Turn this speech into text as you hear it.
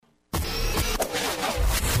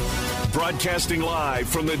Broadcasting live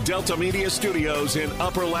from the Delta Media Studios in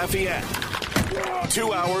Upper Lafayette.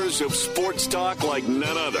 2 hours of sports talk like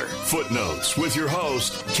none other. Footnotes with your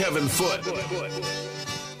host, Kevin Foote.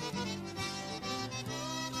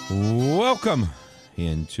 Welcome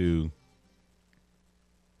into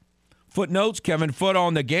Footnotes. Kevin Foote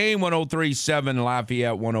on the game. 103.7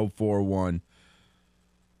 Lafayette, 104.1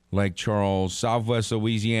 Lake Charles, Southwest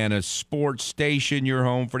Louisiana sports station. Your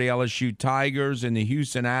home for the LSU Tigers and the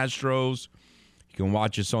Houston Astros. You can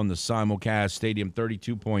watch us on the simulcast, Stadium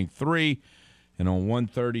 32.3, and on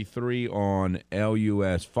 133 on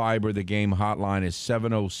LUS Fiber. The game hotline is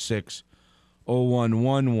 706-0111.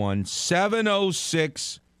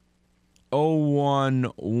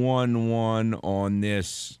 706-0111 on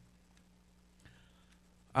this.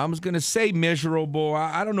 I was going to say miserable.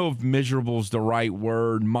 I don't know if miserable is the right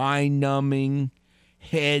word. Mind-numbing,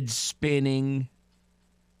 head-spinning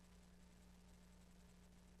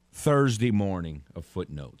Thursday morning of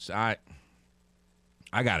Footnotes. I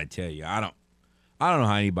got to tell you, I don't know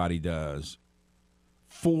how anybody does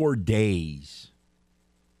 4 days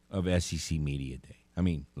of SEC Media Day. I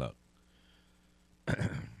mean, look.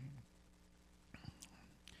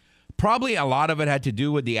 Probably a lot of it had to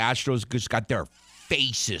do with the Astros just got their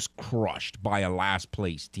faces crushed by a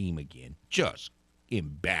last-place team again. Just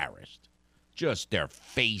embarrassed. Just their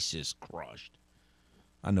faces crushed.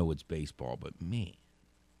 I know it's baseball, but man,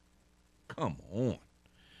 come on.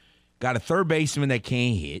 Got a third baseman that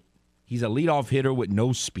can't hit. He's a leadoff hitter with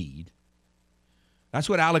no speed. That's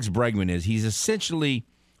what Alex Bregman is. He's essentially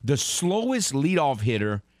the slowest leadoff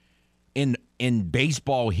hitter in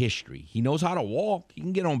baseball history. He knows how to walk. He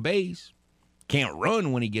can get on base. Can't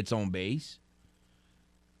run when he gets on base.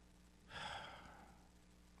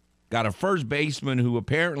 Got a first baseman who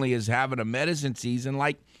apparently is having a medicine season.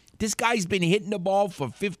 Like, this guy's been hitting the ball for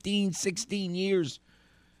 15, 16 years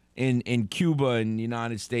in Cuba and the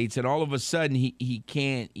United States, and all of a sudden he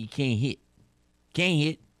can't hit. Can't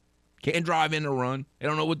hit. Can't drive in a run. They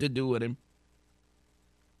don't know what to do with him.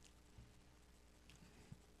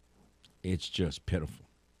 It's just pitiful.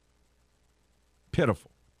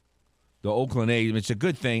 Pitiful. The Oakland A's, it's a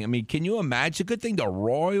good thing. I mean, can you imagine? It's a good thing the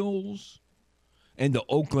Royals and the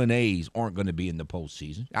Oakland A's aren't going to be in the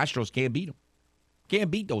postseason. Astros can't beat them.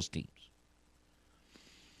 Can't beat those teams.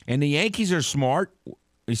 And the Yankees are smart.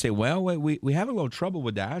 They say, well, we have a little trouble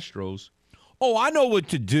with the Astros. Oh, I know what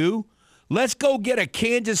to do. Let's go get a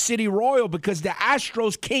Kansas City Royal because the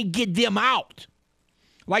Astros can't get them out.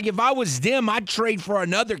 Like, if I was them, I'd trade for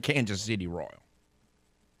another Kansas City Royal.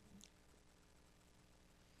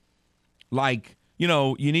 Like, you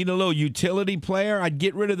know, you need a little utility player. I'd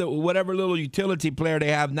get rid of whatever little utility player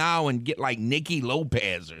they have now and get like Nicky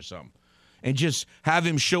Lopez or something. And just have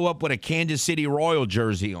him show up with a Kansas City Royal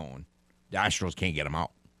jersey on. The Astros can't get him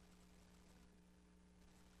out.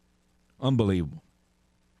 Unbelievable.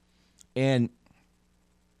 And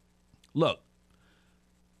look,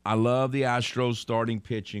 I love the Astros starting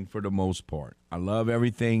pitching for the most part. I love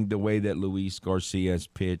everything the way that Luis Garcia has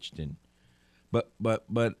pitched, but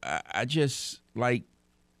I just like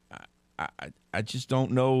I just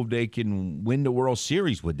don't know if they can win the World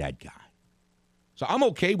Series with that guy. So I'm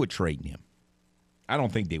okay with trading him. I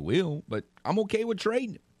don't think they will, but I'm okay with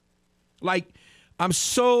trading him. Like, I'm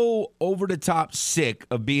so over the top sick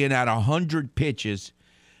of being at 100 pitches.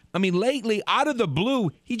 I mean, lately, out of the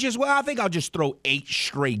blue, I think I'll just throw 8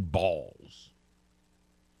 straight balls.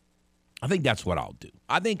 I think that's what I'll do.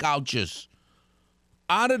 I think I'll just,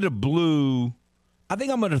 out of the blue, I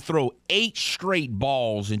think I'm going to throw 8 straight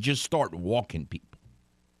balls and just start walking people.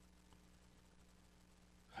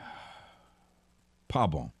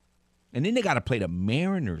 Pabon. And then they got to play the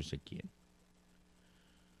Mariners again.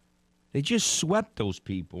 They just swept those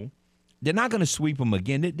people. They're not going to sweep them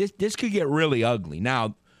again. This could get really ugly.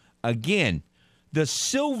 Now, again, the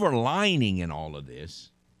silver lining in all of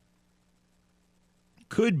this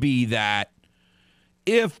could be that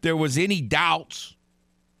if there was any doubts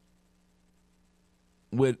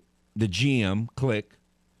with the GM, Click,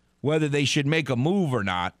 whether they should make a move or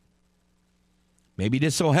not, maybe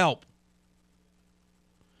this will help.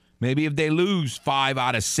 Maybe if they lose 5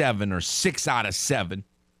 out of 7 or 6 out of 7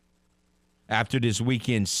 after this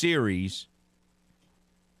weekend series,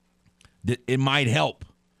 it might help.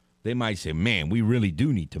 They might say, "Man, we really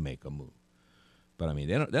do need to make a move." But I mean,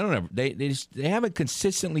 they haven't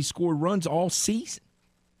consistently scored runs all season.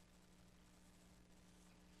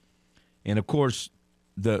 And of course,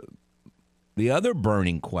 the other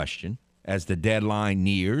burning question as the deadline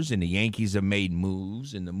nears and the Yankees have made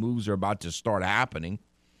moves and the moves are about to start happening.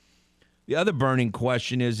 The other burning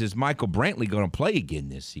question is Michael Brantley going to play again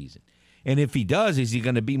this season? And if he does, is he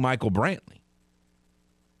going to be Michael Brantley?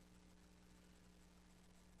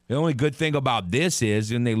 The only good thing about this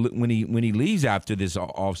is when he leaves after this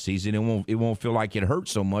offseason, it won't feel like it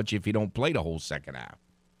hurts so much if he don't play the whole second half.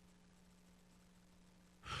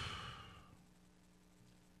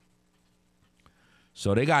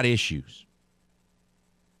 So they got issues.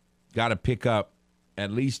 Got to pick up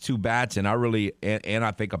at least 2 bats, and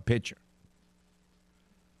I think a pitcher.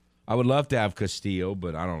 I would love to have Castillo,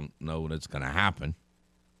 but I don't know that's going to happen.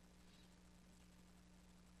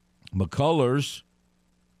 McCullers,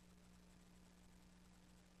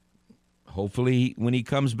 hopefully when he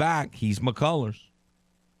comes back, he's McCullers.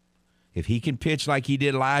 If he can pitch like he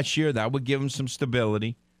did last year, that would give him some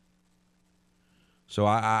stability. So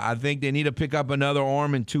I think they need to pick up another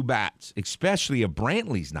arm and 2 bats, especially if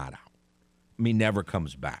Brantley's not out. I mean, never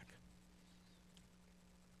comes back.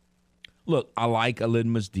 Look, I like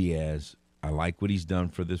Aledmys Diaz. I like what he's done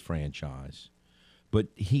for this franchise. But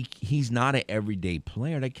he's not an everyday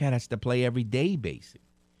player. That cat has to play every day, basically.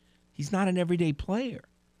 He's not an everyday player.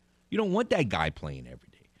 You don't want that guy playing every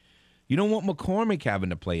day. You don't want McCormick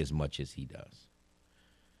having to play as much as he does.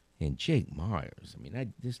 And Jake Myers, I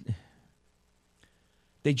mean,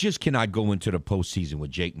 they just cannot go into the postseason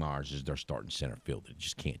with Jake Myers as their starting center fielder. They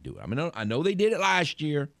just can't do it. I mean, I know they did it last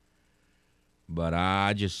year, but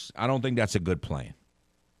I don't think that's a good plan.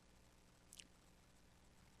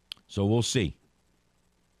 So we'll see.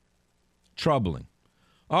 Troubling.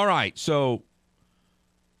 All right, so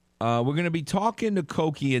we're going to be talking to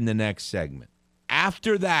Koki in the next segment.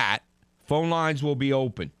 After that, phone lines will be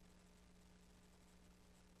open.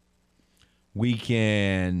 We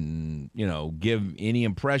can, give any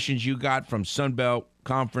impressions you got from Sunbelt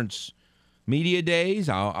Conference Media Days.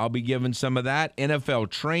 I'll be giving some of that. NFL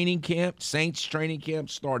training camp, Saints training camp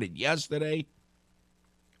started yesterday.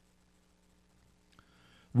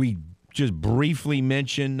 We just briefly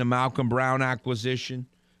mentioned the Malcolm Brown acquisition.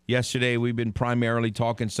 Yesterday, we've been primarily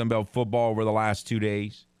talking Sunbelt football over the last 2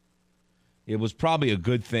 days. It was probably a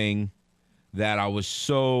good thing that I was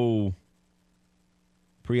so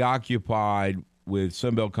preoccupied with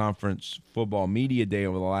Sunbelt Conference Football Media Day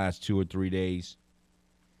over the last 2 or 3 days.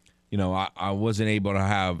 I wasn't able to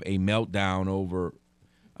have a meltdown over,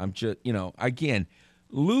 again,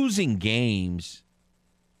 losing games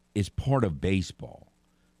is part of baseball.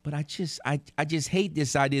 But I just hate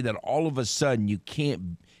this idea that all of a sudden you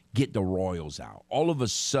can't get the Royals out. All of a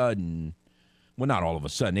sudden, well, not all of a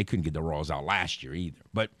sudden, they couldn't get the Royals out last year either.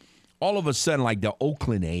 But all of a sudden, like the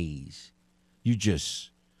Oakland A's, you just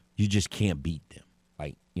can't beat them.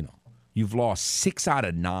 You've lost 6 out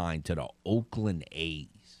of 9 to the Oakland A's.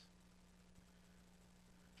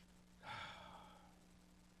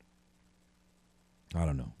 I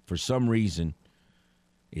don't know. For some reason,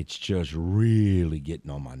 it's just really getting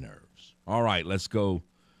on my nerves. All right, let's go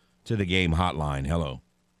to the game hotline. Hello.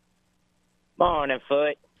 Morning,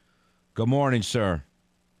 Foot. Good morning, sir.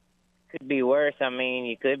 Could be worse. I mean,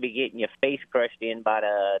 you could be getting your face crushed in by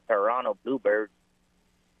the Toronto Bluebirds.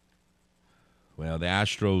 Well, the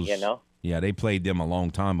Astros, yeah, they played them a long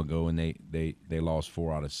time ago, and they lost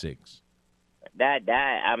 4 out of 6.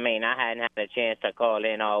 I mean, I hadn't had a chance to call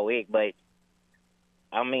in all week, but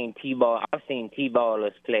I mean, I've seen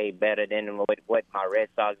T-ballers play better than what my Red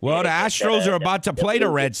Sox did. Well, the Astros are about to play the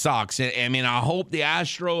Red Sox. I mean, I hope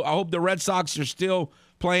the Red Sox are still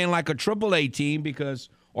playing like a AAA team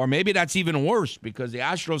or maybe that's even worse because the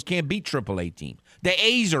Astros can't beat AAA teams. The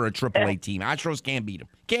A's are a AAA team. Astros can't beat them.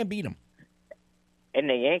 Can't beat them. And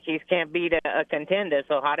the Yankees can't beat a contender,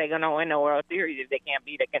 so how they going to win the World Series if they can't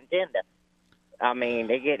beat a contender? I mean,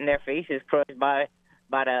 they're getting their faces crushed by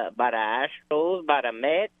the Astros, by the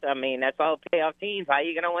Mets. I mean, that's all playoff teams. How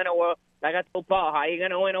you going to win a World? Like I told Paul, how you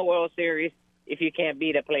going to win a World Series if you can't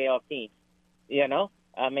beat a playoff team?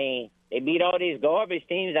 I mean, they beat all these garbage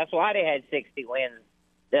teams. That's why they had 60 wins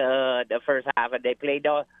the first half. They played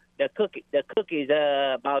the cookies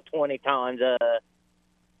about 20 times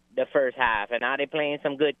the first half, and now they're playing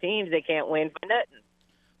some good teams. They can't win for nothing.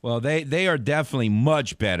 Well, they are definitely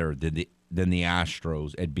much better than the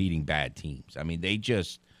Astros at beating bad teams. I mean, they're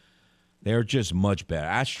just much better.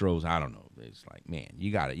 Astros, I don't know. It's like, man,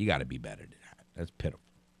 you got to be better than that. That's pitiful.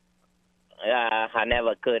 I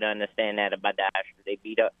never could understand that about the Astros. They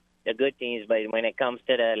beat up the good teams, but when it comes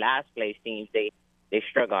to the last place teams, they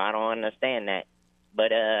struggle. I don't understand that.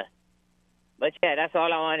 But yeah, that's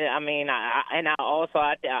all I wanted. I mean,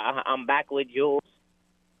 I'm back with Jules.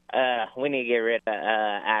 We need to get rid of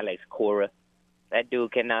Alex Cora. That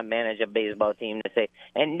dude cannot manage a baseball team to say.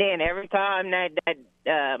 And then every time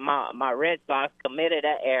that my Red Sox committed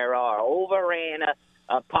an error or overran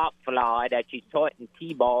a pop fly that you taught in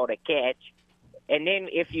T-ball to catch. And then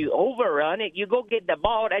if you overrun it, you go get the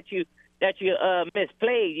ball that you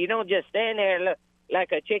misplayed. You don't just stand there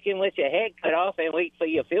like a chicken with your head cut off and wait for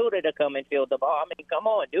your fielder to come and field the ball. I mean, come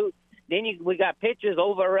on, dude. Then we got pitchers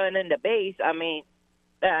overrunning the base. I mean,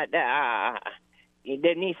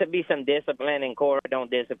 there needs to be some discipline, and Cora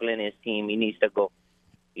don't discipline his team. He needs to go.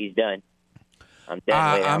 He's done.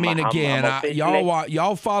 Y'all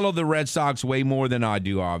follow the Red Sox way more than I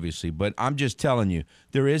do, obviously. But I'm just telling you,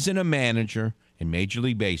 there isn't a manager in Major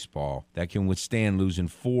League Baseball that can withstand losing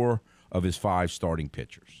 4 of his 5 starting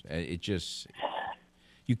pitchers. It just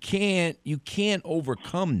you can't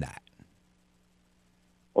overcome that.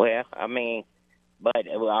 Well, I mean, but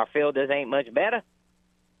our fielders ain't much better.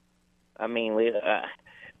 I mean, we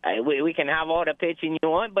can have all the pitching you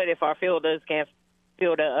want, but if our fielders can't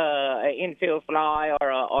field an infield fly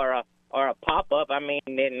or a pop up, I mean,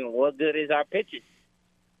 then what good is our pitching?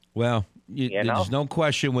 Well, there's no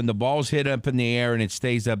question when the ball's hit up in the air and it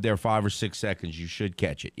stays up there 5 or 6 seconds, you should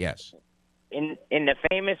catch it. Yes. In the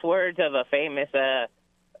famous words of a famous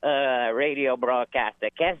radio broadcaster,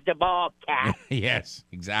 catch the ball, cat. Yes,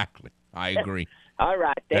 exactly. I agree. All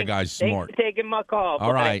right. That guy's smart. Thanks for taking my call.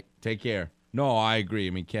 All right. Take care. No, I agree. I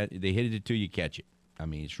mean, they hit it till you catch it. I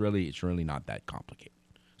mean, it's really not that complicated.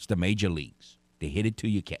 It's the major leagues. They hit it till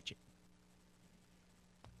you catch it.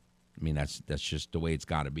 I mean, that's just the way it's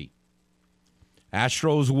got to be.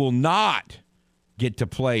 Astros will not get to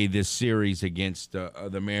play this series against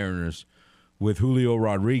the Mariners with Julio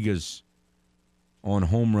Rodriguez on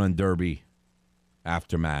home run derby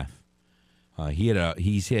aftermath. Has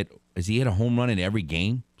he hit a home run in every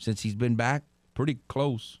game since he's been back? Pretty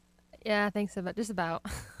close. Yeah, I think so, but just about. I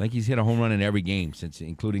think he's hit a home run in every game since,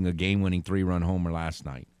 including a game-winning 3-run homer last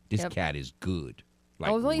night. This cat is good.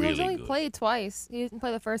 He's only played twice. He didn't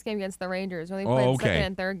play the first game against the Rangers. He only played the second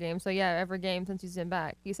and third game. So, yeah, every game since he's been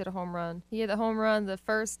back, he's hit a home run. He hit a home run the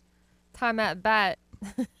first time at bat,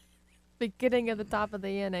 beginning of the top of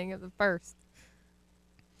the inning of the first.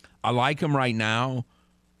 I like him right now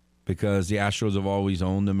because the Astros have always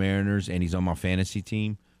owned the Mariners, and he's on my fantasy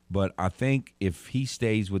team. But I think if he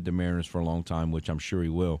stays with the Mariners for a long time, which I'm sure he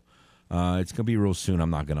will, it's going to be real soon. I'm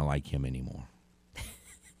not going to like him anymore.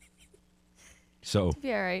 So it'll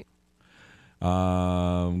be all right.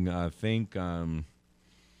 I think how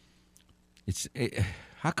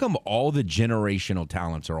come all the generational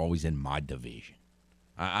talents are always in my division?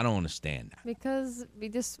 I don't understand that. Because we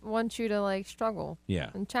just want you to struggle. Yeah.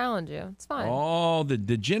 And challenge you. It's fine. All the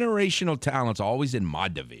generational talents are always in my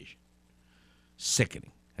division.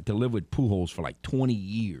 Sickening. I had to live with Pujols for 20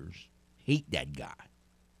 years. Hate that guy.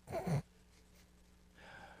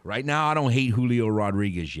 Right now, I don't hate Julio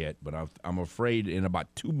Rodriguez yet, but I'm afraid in about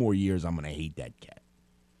 2 more years, I'm going to hate that cat.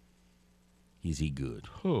 Is he good?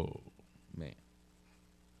 Oh, man.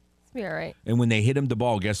 It's be all right. And when they hit him the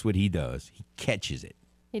ball, guess what he does? He catches it.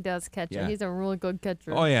 He does catch it. He's a really good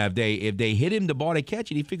catcher. Oh, yeah. If they hit him the ball, they catch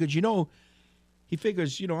it. He figures,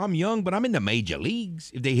 I'm young, but I'm in the major leagues.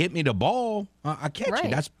 If they hit me the ball, I catch it.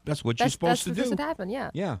 That's what you're supposed to do. That's what should happen, yeah.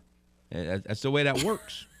 Yeah. That's the way that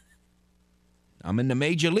works. I'm in the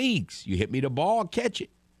major leagues. You hit me the ball, I'll catch it.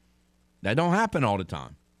 That don't happen all the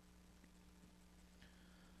time.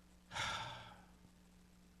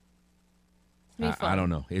 I don't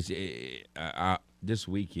know. This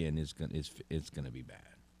weekend it's gonna be bad.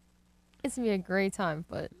 It's gonna be a great time,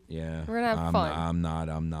 but yeah, we're gonna have fun.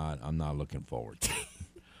 I'm not looking forward to it.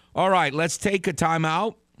 All right, let's take a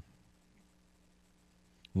timeout.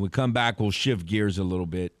 When we come back, we'll shift gears a little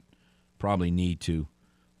bit. Probably need to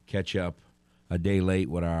catch up a day late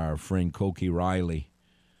with our friend Cokie Riley,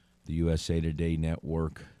 the USA Today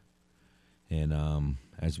Network. And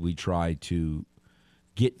as we try to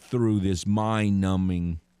get through this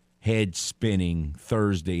mind-numbing, head-spinning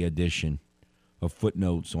Thursday edition of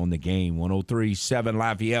Footnotes on the Game. 103.7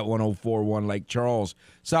 Lafayette, 104.1 Lake Charles,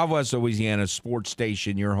 Southwest Louisiana sports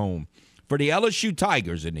station, your home for the LSU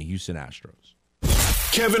Tigers and the Houston Astros.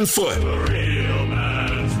 Kevin Foote.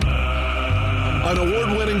 An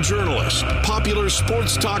award-winning journalist, popular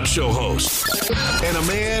sports talk show host, and a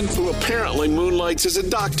man who apparently moonlights as a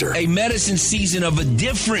doctor. A medicine season of a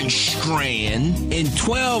different strand in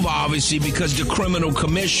 12, obviously, because the criminal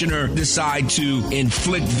commissioner decided to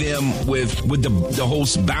inflict them with the whole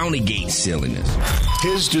bounty gate silliness.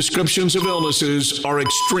 His descriptions of illnesses are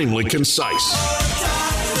extremely concise.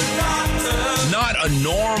 Not a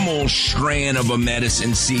normal strand of a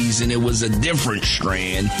medicine season. It was a different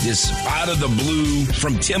strand. This out of the blue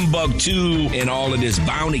from Timbuktu and all of this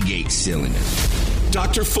bounty gate silliness.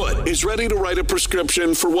 Dr. Foot is ready to write a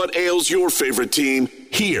prescription for what ails your favorite team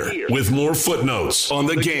here with more footnotes on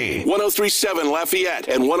the game. 103.7 Lafayette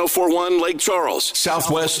and 104.1 Lake Charles,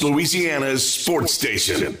 Southwest Louisiana's sports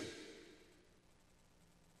station.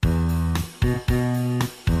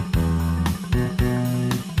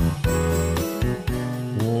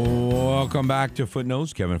 Welcome back to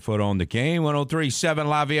Footnotes. Kevin Foote on the game. 103.7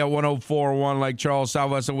 Lafayette, 104.1 Lake Charles,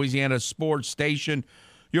 Southwest Louisiana sports station.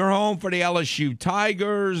 Your home for the LSU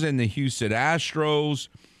Tigers and the Houston Astros.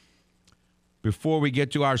 Before we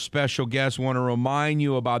get to our special guest, I want to remind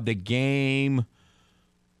you about the Game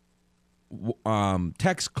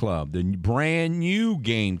Text Club, the brand new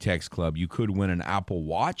Game Text Club. You could win an Apple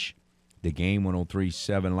Watch. The Game,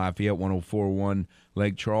 103.7 Lafayette, 104.1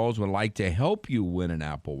 Lake Charles would like to help you win an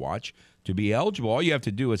Apple Watch. To be eligible, all you have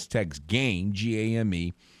to do is text GAME,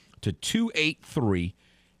 G-A-M-E, to 283-8100.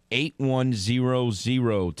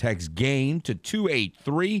 Text GAME to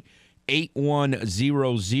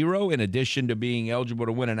 283-8100. In addition to being eligible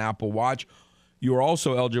to win an Apple Watch, you are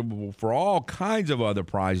also eligible for all kinds of other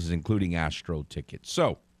prizes, including Astro tickets.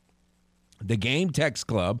 So, the Game Text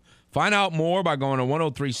Club. Find out more by going to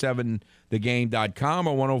 1037thegame.com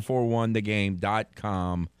or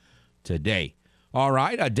 1041thegame.com today. All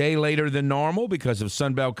right, a day later than normal because of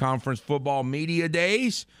Sunbelt Conference football media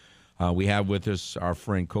days. We have with us our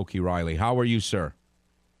friend Koki Riley. How are you, sir?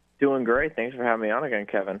 Doing great. Thanks for having me on again,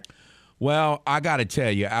 Kevin. Well, I got to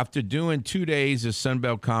tell you, after doing 2 days of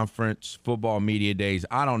Sunbelt Conference football media days,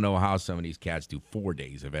 I don't know how some of these cats do 4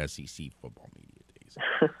 days of SEC football media days.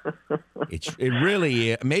 It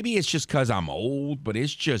really, maybe it's just because I'm old, but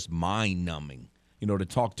it's just mind-numbing, to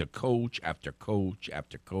talk to coach after coach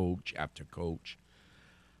after coach after coach.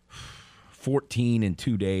 14 in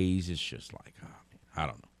 2 days, it's just like, oh, man, I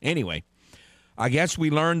don't know. Anyway, I guess we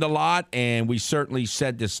learned a lot, and we certainly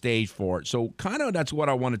set the stage for it. So kind of that's what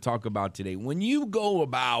I want to talk about today. When you go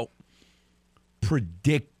about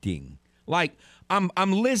predicting, like I'm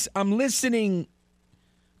listening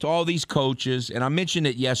to all these coaches, and I mentioned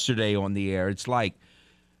it yesterday on the air. It's like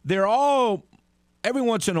they're all, every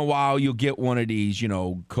once in a while you'll get one of these,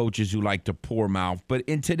 coaches who like to pour mouth. But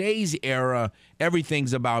in today's era,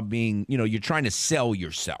 everything's about being, you're trying to sell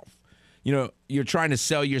yourself. You're trying to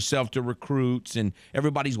sell yourself to recruits, and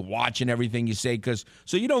everybody's watching everything you say.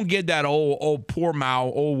 So you don't get that old poor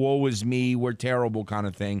mouth, woe is me, we're terrible kind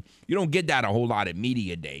of thing. You don't get that a whole lot at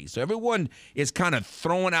media days. So everyone is kind of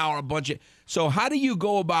throwing out a bunch of. So how do you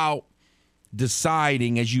go about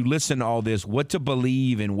deciding as you listen to all this what to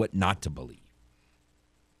believe and what not to believe?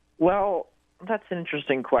 Well, that's an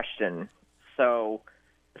interesting question. So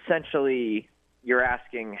essentially, you're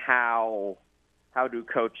asking how do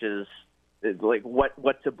coaches, like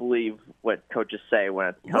what to believe what coaches say when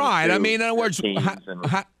it comes right. to I mean, in other words, teams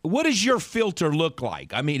what does your filter look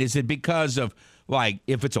like? I mean, is it because of, like,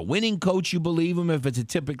 if it's a winning coach, you believe him? If it's a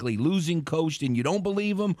typically losing coach, then you don't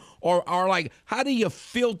believe him? Or like, how do you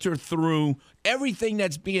filter through everything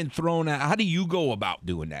that's being thrown out? How do you go about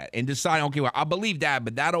doing that and decide, okay, well, I believe that,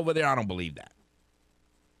 but that over there, I don't believe that?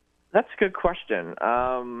 That's a good question.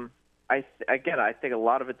 I think a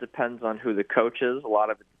lot of it depends on who the coach is. A lot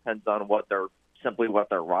of it depends on what their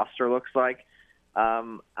roster looks like.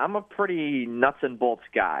 I'm a pretty nuts and bolts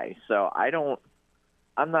guy, so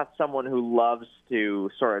I'm not someone who loves to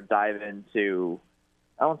sort of dive into,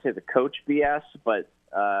 I won't say the coach BS, but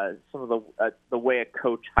some of the way a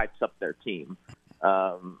coach hypes up their team.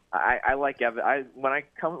 I like when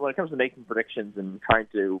it comes to making predictions and trying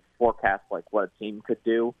to forecast like what a team could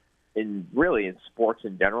do. In sports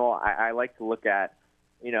in general, I like to look at,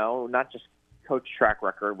 not just coach track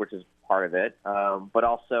record, which is part of it, but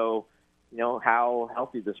also, how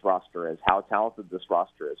healthy this roster is, how talented this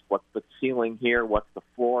roster is, what's the ceiling here, what's the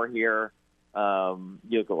floor here. You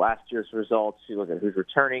look at last year's results, you look at who's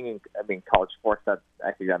returning, and I mean, college sports, I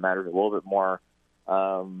think that matters a little bit more,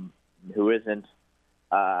 who isn't.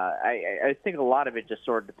 I think a lot of it just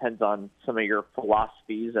sort of depends on some of your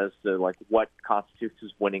philosophies as to like what constitutes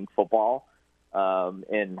as winning football,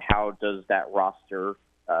 and how does that roster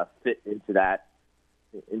fit into that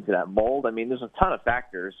mold. I mean, there's a ton of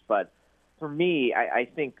factors, but for me, I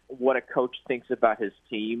think what a coach thinks about his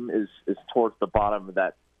team is towards the bottom of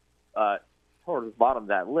that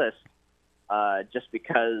list, just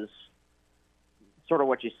because sort of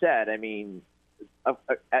what you said. I mean,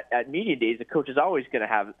 at media days, a coach is always going to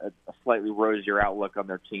have a slightly rosier outlook on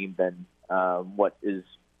their team than what is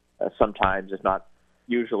sometimes, if not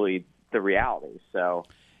usually, the reality. So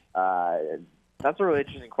that's a really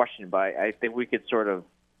interesting question, but I think we could sort of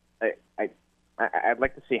I'd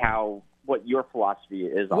like to see what your philosophy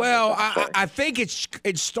is on well, this. I think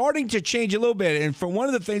it's starting to change a little bit. And for one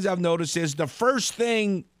of the things I've noticed is the first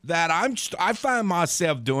thing that I find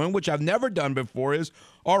myself doing, which I've never done before, is,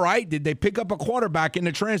 all right, did they pick up a quarterback in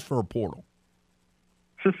the transfer portal?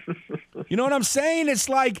 You know what I'm saying? It's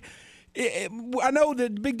like, I know the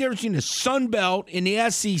big difference between the Sun Belt and the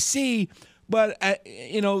SEC, but,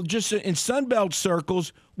 just in Sun Belt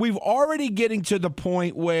circles, we've already getting to the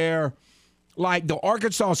point where, like, the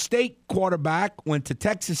Arkansas State quarterback went to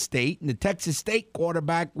Texas State, and the Texas State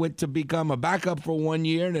quarterback went to become a backup for 1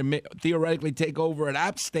 year and then theoretically take over at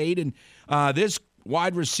App State. And this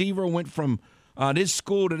wide receiver went from this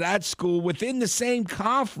school to that school within the same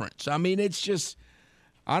conference. I mean, it's just,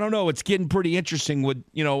 I don't know. It's getting pretty interesting with,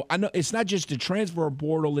 I know it's not just the transfer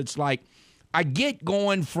portal. It's like, I get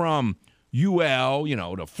going from UL,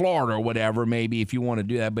 to Florida or whatever, maybe if you want to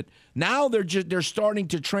do that. But now they're starting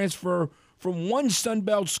to transfer from one Sun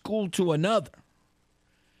Belt school to another.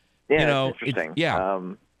 Yeah, it's interesting. Yeah.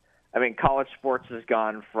 College sports has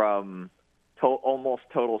gone from almost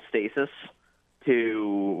total stasis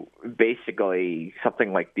to basically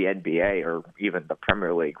something like the NBA or even the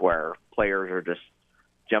Premier League, where players are just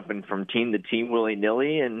jumping from team to team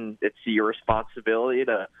willy-nilly, and it's your responsibility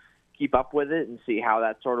to keep up with it and see how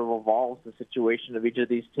that sort of evolves the situation of each of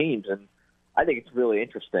these teams. And I think it's really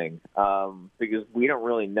interesting because we don't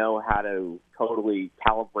really know how to totally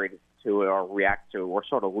calibrate it to it or react to it. We're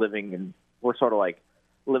sort of living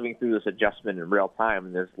through this adjustment in real time,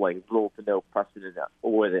 and there's like little to no precedent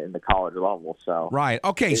with it in the college level. So right,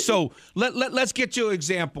 okay. So let's get to an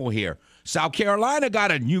example here. South Carolina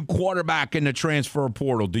got a new quarterback in the transfer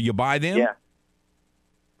portal. Do you buy them? Yeah.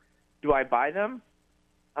 Do I buy them?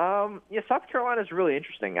 South Carolina is really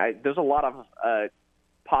interesting. There's a lot of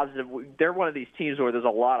positive. They're one of these teams where there's a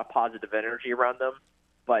lot of positive energy around them,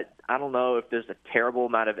 but I don't know if there's a terrible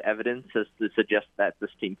amount of evidence as to suggest that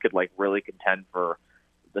this team could like really contend for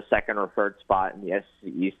the second or third spot in the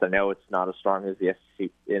SEC East. I know it's not as strong as the SEC.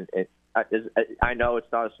 I know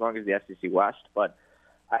it's not as strong as the SEC West, but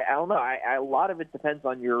I don't know. A lot of it depends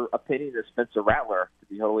on your opinion of Spencer Rattler. To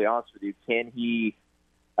be totally honest with you, can he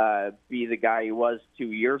be the guy he was 2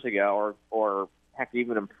 years ago, or heck,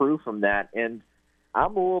 even improve from that? And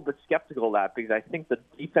I'm a little bit skeptical of that because I think the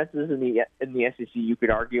defenses in the SEC, you could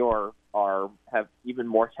argue, have even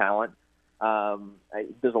more talent.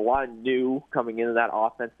 There's a lot of new coming into that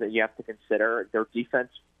offense that you have to consider. Their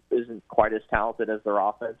defense isn't quite as talented as their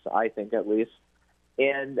offense, I think, at least.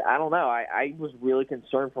 And I don't know. I was really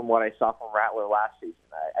concerned from what I saw from Rattler last season.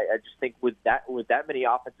 I just think with that many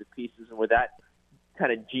offensive pieces and with that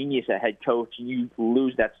kind of genius at head coach, and you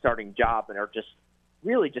lose that starting job and are just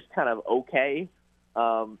really just kind of okay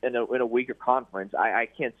in a weaker conference. I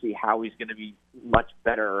can't see how he's going to be much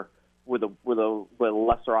better with a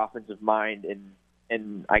lesser offensive mind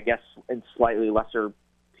and I guess in slightly lesser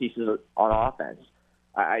pieces on offense.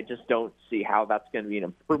 I just don't see how that's going to be an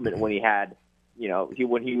improvement when he had,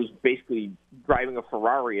 when he was basically driving a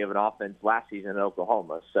Ferrari of an offense last season in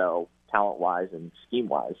Oklahoma. So talent-wise and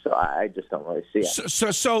scheme-wise, so I just don't really see it.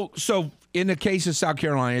 So in the case of South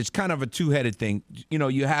Carolina, it's kind of a two-headed thing.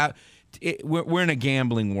 You have we're in a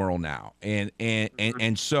gambling world now, and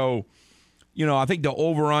so I think the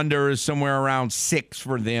over/under is somewhere around 6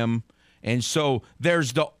 for them, and so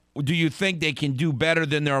there's the. Do you think they can do better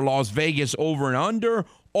than their Las Vegas over and under,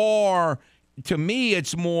 or to me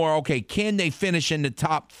it's more okay? Can they finish in the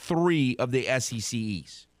top 3 of the SEC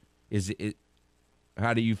East? Is it?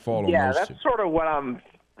 How do you fall on those? Yeah, that's sort of what I'm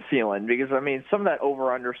feeling because some of that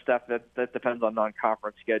over/under stuff that depends on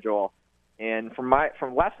non-conference schedule. And from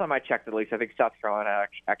last time I checked, at least I think South Carolina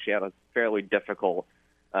actually had a fairly difficult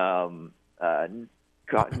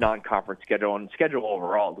non-conference schedule and schedule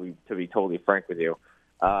overall. To be totally frank with you,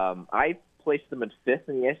 I placed them in 5th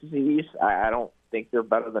in the SEC East. I don't think they're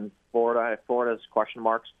better than Florida. Florida has question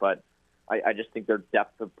marks, but I just think their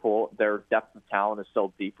depth of talent is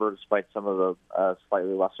still deeper, despite some of the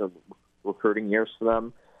slightly lesser recruiting years for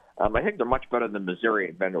them. I think they're much better than Missouri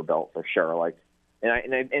and Vanderbilt for sure.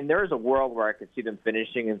 And there is a world where I could see them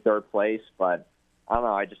finishing in 3rd place, but I don't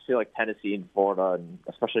know. I just feel like Tennessee and Florida, and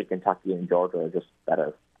especially Kentucky and Georgia, are just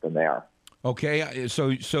better than they are. Okay,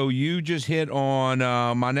 so you just hit on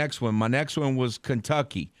my next one. My next one was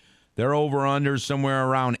Kentucky. They're over/under somewhere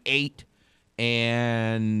around 8.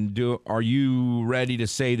 And are you ready to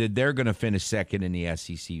say that they're going to finish second in the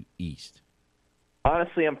SEC East?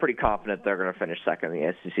 Honestly, I'm pretty confident they're going to finish second in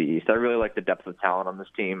the SEC East. I really like the depth of talent on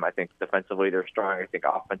this team. I think defensively they're strong. I think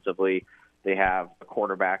offensively they have a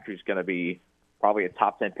quarterback who's going to be probably a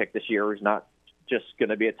top 10 pick this year. Who's not just going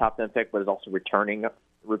to be a top 10 pick, but is also returning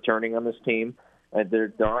on this team.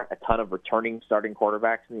 There aren't a ton of returning starting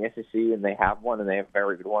quarterbacks in the SEC, and they have one, and they have a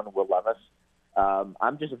very good one, Will Levis.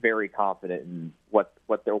 I'm just very confident in what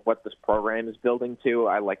this program is building to.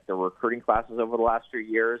 I like their recruiting classes over the last few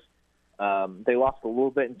years. They lost a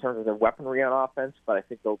little bit in terms of their weaponry on offense, but I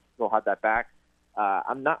think they'll have that back.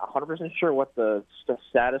 I'm not 100% sure what the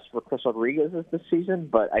status for Chris Rodriguez is this season,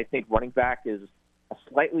 but I think running back is a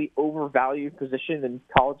slightly overvalued position in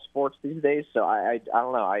college sports these days. So I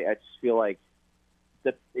don't know. I just feel like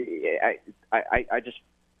that.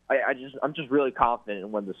 I'm just really confident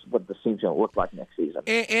in what the team's going to look like next season.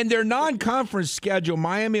 And their non-conference schedule: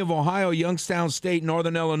 Miami of Ohio, Youngstown State,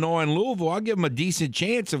 Northern Illinois, and Louisville. I'll give them a decent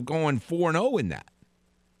chance of going 4-0 in that.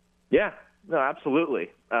 Yeah. No, absolutely.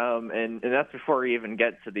 And that's before you even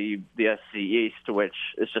get to the SEC East, which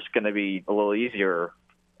is just going to be a little easier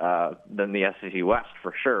than the SEC West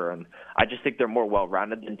for sure. And I just think they're more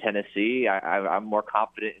well-rounded than Tennessee. I'm more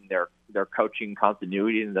confident in their coaching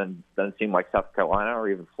continuity than it seemed like South Carolina or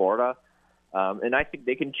even Florida. And I think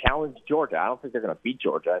they can challenge Georgia. I don't think they're going to beat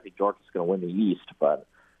Georgia. I think Georgia's going to win the East, but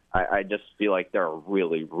I just feel like they're a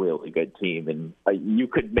really, really good team. And you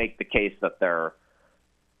could make the case that they're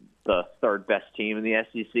the third best team in the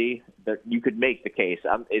SEC. You could make the case.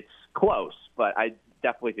 It's close, but I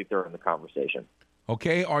definitely think they're in the conversation.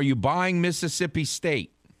 Okay, are you buying Mississippi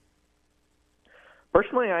State?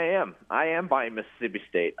 Personally, I am. I am buying Mississippi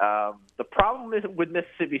State. The problem with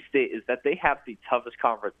Mississippi State is that they have the toughest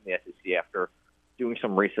conference in the SEC after doing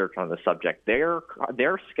some research on the subject. Their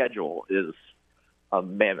schedule is a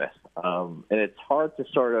mammoth, and it's hard to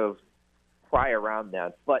sort of pry around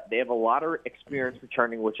that, but they have a lot of experience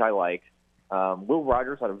returning, which I like. Will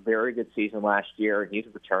Rogers had a very good season last year, and he's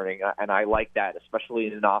returning, and I like that, especially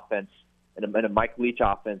in an offense, in a Mike Leach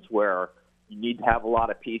offense where you need to have a lot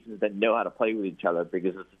of pieces that know how to play with each other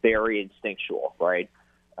because it's very instinctual, right?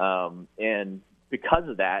 And because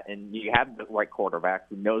of that, and you have the right quarterback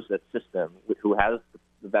who knows that system, who has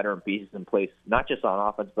the veteran pieces in place, not just on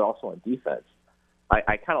offense but also on defense, I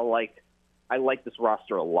like this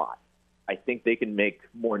roster a lot. I think they can make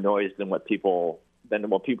more noise than what people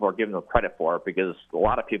are giving them credit for, because a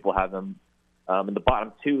lot of people have them in the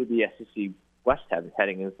bottom two of the SEC West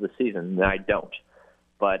heading into the season, and I don't.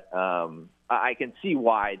 But I can see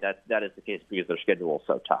why that is the case, because their schedule is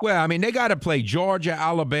so tough. Well, I mean, they got to play Georgia,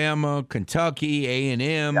 Alabama, Kentucky,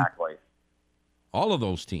 A&M. Exactly. All of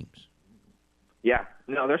those teams. Yeah.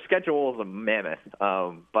 No, their schedule is a mammoth.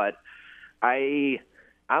 But I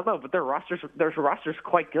don't know, but their roster's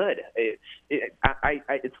quite good.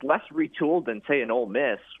 It's less retooled than, say, an Ole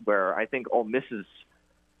Miss, where I think Ole Miss is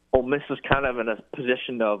kind of in a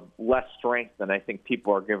position of less strength than I think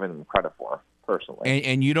people are giving them credit for, personally.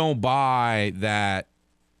 And you don't buy that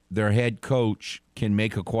their head coach can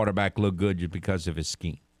make a quarterback look good just because of his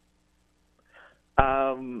scheme?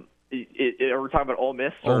 Are we talking about Ole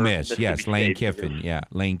Miss? Ole Miss, yes, Lane Kiffin. Yeah,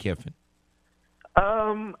 Lane Kiffin.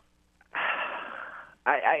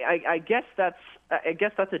 I guess that's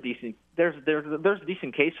a decent. There's a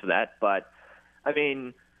decent case for that, but I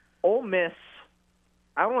mean, Ole Miss,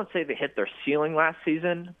 I don't want to say they hit their ceiling last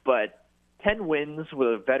season, but 10 wins with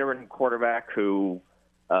a veteran quarterback who,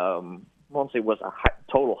 I won't say was a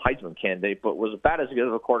total Heisman candidate, but was about as good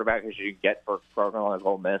of a quarterback as you get for a program like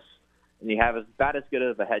Ole Miss. And you have about as good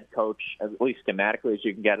of a head coach, at least schematically, as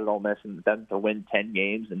you can get at Ole Miss, and them to win 10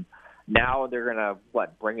 games. And now they're going to,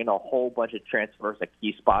 bring in a whole bunch of transfers at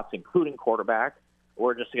key spots, including quarterback.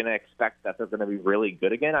 We're just going to expect that they're going to be really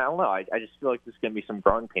good again. I don't know. I just feel like there's going to be some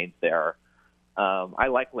growing pains there. I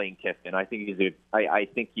like Lane Kiffin. I think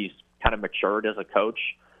he's kind of matured as a coach,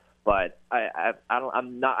 but I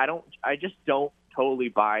just don't totally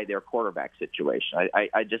buy their quarterback situation.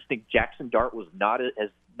 I just think Jackson Dart has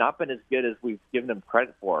not been as good as we've given him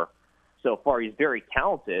credit for so far. He's very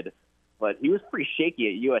talented, but he was pretty shaky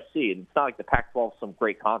at USC, and it's not like the Pac-12 is some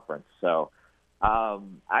great conference. So I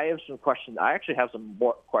have some questions. I actually have some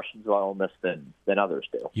more questions about Ole Miss than others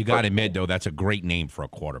do. You got to admit, though, that's a great name for a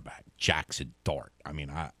quarterback, Jackson Dart. I mean,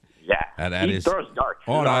 he throws darts.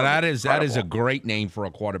 Oh, no, that is a great name for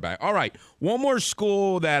a quarterback. All right, one more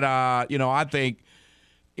school that I think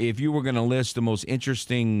if you were going to list the most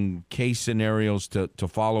interesting case scenarios to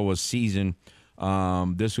follow a season,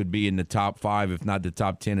 this would be in the top 5, if not the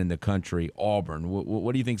top 10 in the country. Auburn.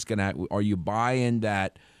 What do you think is going to happen? Are you buying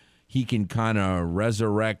that he can kind of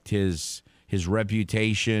resurrect his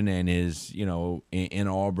reputation and his, in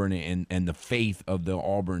Auburn and the faith of the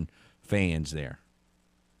Auburn fans there?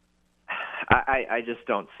 I just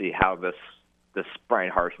don't see how this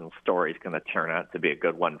Brian Harsin story is going to turn out to be a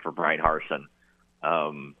good one for Brian Harsin.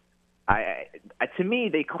 To me,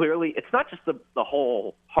 they clearly, it's not just the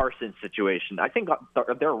whole Harsin situation. I think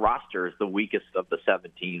their roster is the weakest of the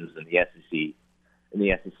 7 teams in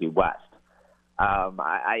the SEC West.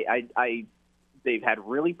 They've had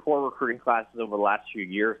really poor recruiting classes over the last few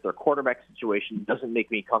years. Their quarterback situation doesn't make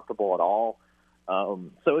me comfortable at all.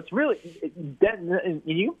 So it's really,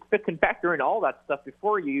 you can factor in all that stuff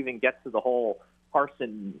before you even get to the whole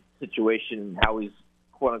Harsin situation, how he's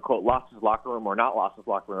quote unquote lost his locker room or not lost his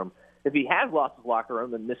locker room. If he has lost his locker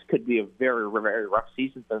room, then this could be a very, very rough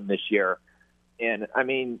season for him this year. And I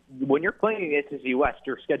mean, when you're playing in the SEC West,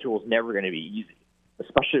 your schedule is never going to be easy,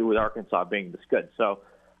 especially with Arkansas being this good. So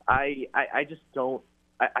I just don't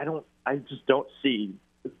see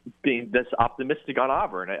being this optimistic on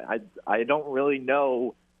Auburn. I don't really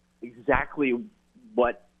know exactly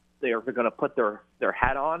what they are going to put their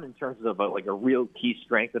hat on in terms of a real key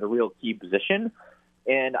strength at a real key position.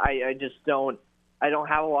 And I don't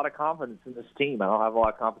have a lot of confidence in this team. I don't have a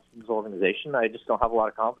lot of confidence in this organization. I just don't have a lot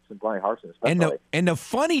of confidence in Brian Harsin, especially. And the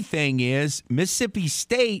funny thing is, Mississippi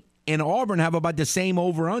State and Auburn have about the same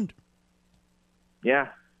over-under. Yeah.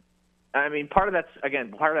 I mean, part of that's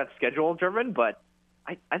schedule-driven, but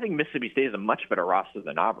I think Mississippi State is a much better roster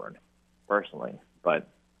than Auburn, personally. But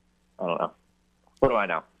I don't know. What do I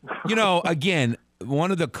know? Again, one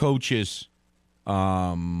of the coaches –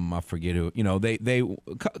 I forget who.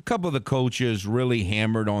 A couple of the coaches really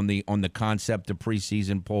hammered on the concept of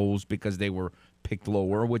preseason polls because they were picked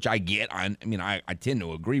lower, which I get. I tend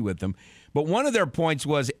to agree with them. But one of their points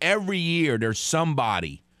was every year there's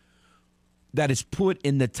somebody that is put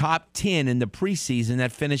in the top 10 in the preseason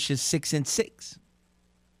that finishes 6-6.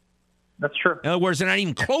 That's true. In other words, they're not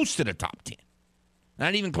even close to the top 10.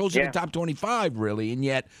 Not even close to the top 25, really, and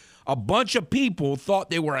yet a bunch of people thought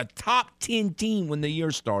they were a top 10 team when the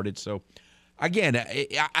year started. So, again,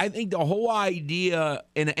 I think the whole idea,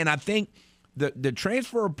 and I think the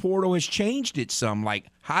transfer portal has changed it some. Like,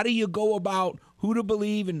 how do you go about who to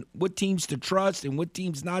believe and what teams to trust and what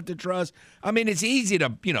teams not to trust? I mean, it's easy to,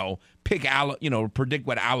 predict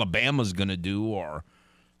what Alabama's going to do or,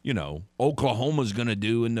 Oklahoma's going to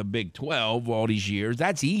do in the Big 12 all these years.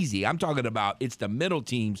 That's easy. I'm talking about it's the middle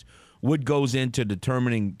teams. What goes into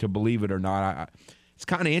determining to believe it or not. It's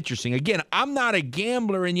kind of interesting. Again, I'm not a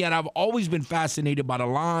gambler, and yet I've always been fascinated by the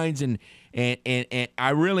lines, and I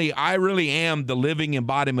really am the living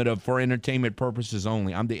embodiment of for entertainment purposes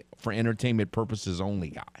only. I'm the for entertainment purposes only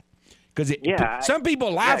guy. Because some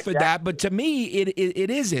people laugh at that, but to me, it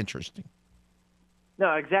is interesting.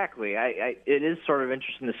 No, exactly. It is sort of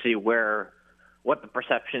interesting to see what the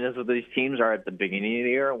perception is of these teams are at the beginning of the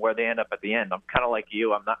year and where they end up at the end. I'm kind of like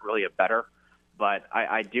you. I'm not really a bettor, but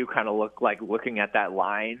I do kind of looking at that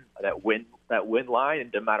line, that win line,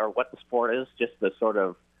 and no matter what the sport is, just to sort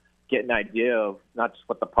of get an idea of not just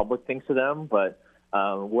what the public thinks of them, but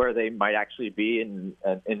where they might actually be in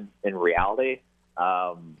reality.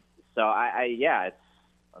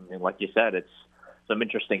 Like you said, it's some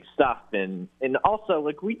interesting stuff, and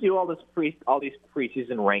also we do all these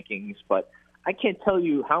preseason rankings, but I can't tell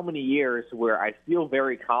you how many years where I feel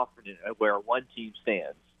very confident at where one team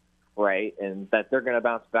stands, right, and that they're going to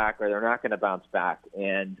bounce back or they're not going to bounce back,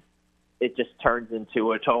 and it just turns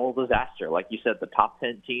into a total disaster. Like you said, the top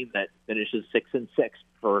 10 team that finishes 6-6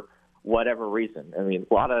 for whatever reason. I mean,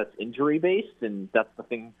 a lot of it's injury based, and that's the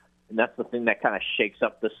thing that kind of shakes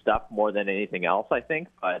up the stuff more than anything else, I think.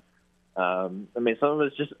 But some of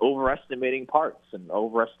it's just overestimating parts and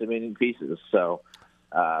overestimating pieces. So.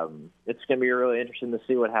 It's going to be really interesting to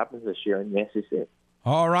see what happens this year in the SEC.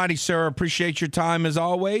 All righty, sir. Appreciate your time as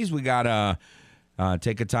always. We got to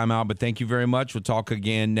take a time out, but thank you very much. We'll talk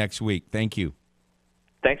again next week. Thank you.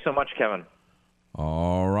 Thanks so much, Kevin.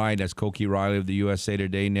 All right. That's Koki Riley of the USA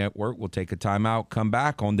Today Network. We'll take a time out, come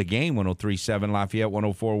back on the game, 103.7 Lafayette,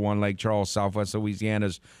 104.1 Lake Charles, Southwest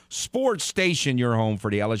Louisiana's sports station, your home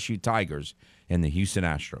for the LSU Tigers and the Houston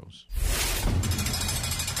Astros.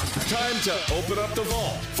 Time to open up the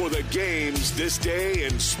vault for the games this day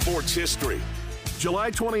in sports history.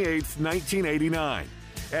 July 28th, 1989.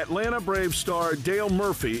 Atlanta Braves star Dale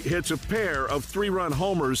Murphy hits a pair of 3-run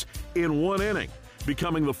homers in one inning,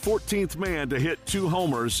 becoming the 14th man to hit 2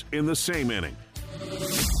 homers in the same inning.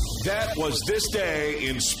 That was this day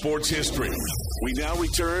in sports history. We now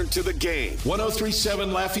return to the game.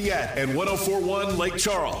 103.7 Lafayette and 104.1 Lake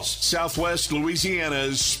Charles, Southwest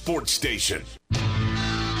Louisiana's sports station.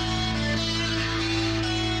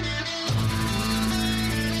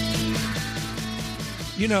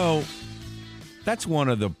 That's one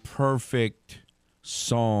of the perfect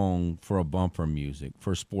song for a bumper music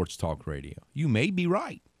for sports talk radio. You may be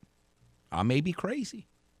right. I may be crazy.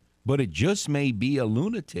 but it just may be a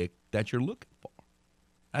lunatic that you're looking for.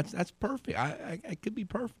 That's perfect. I could be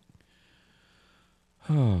perfect.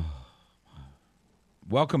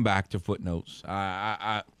 Welcome back to Footnotes.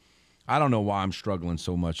 I don't know why I'm struggling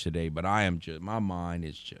so much today, but my mind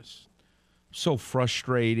is just so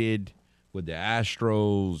frustrated with the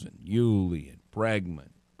Astros and Yuli and Bregman,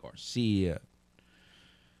 Garcia.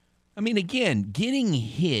 I mean, again, getting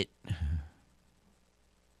hit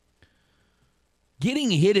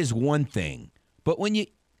is one thing, but when you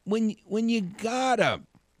got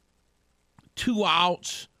 2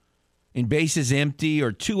 outs and bases empty,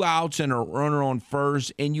 or 2 outs and a runner on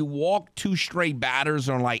first, and you walk 2 straight batters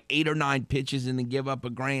on like 8 or 9 pitches and then give up a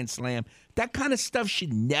grand slam, that kind of stuff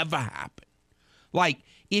should never happen. Like,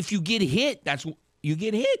 if you get hit, you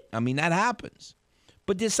get hit. I mean, that happens.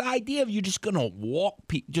 But this idea of you're just going to walk,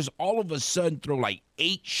 just all of a sudden throw like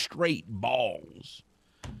 8 straight balls.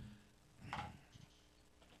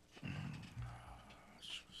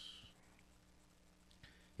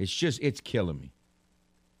 It's killing me.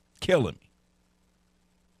 Killing me.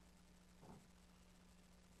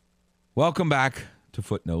 Welcome back to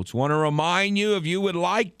Footnotes. Want to remind you, if you would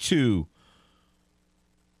like to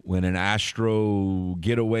win an Astro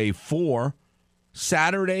Getaway 4,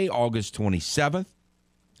 Saturday, August 27th,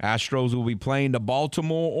 Astros will be playing the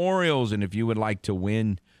Baltimore Orioles, and if you would like to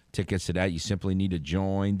win tickets to that, you simply need to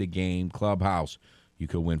join the game clubhouse. You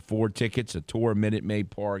could win 4 tickets, a tour of Minute Maid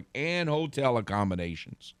Park, and hotel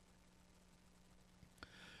accommodations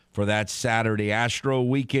for that Saturday. Astro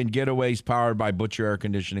Weekend Getaways powered by Butcher Air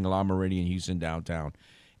Conditioning, La Meridian, Houston downtown,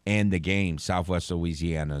 and the game, Southwest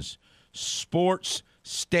Louisiana's sports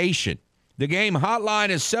station. The game hotline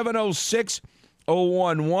is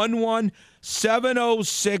 706-0111,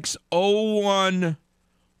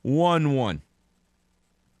 706-0111.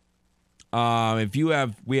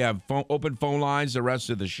 We have open phone lines the rest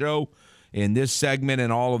of the show in this segment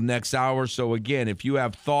and all of next hour. So again, if you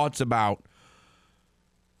have thoughts about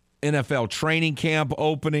NFL training camp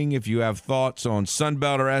opening, if you have thoughts on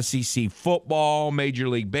Sunbelt or SEC football, Major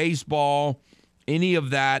League Baseball, any of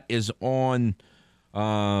that is on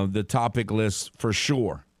the topic list for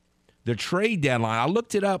sure. The trade deadline, I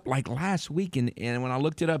looked it up like last week, and when I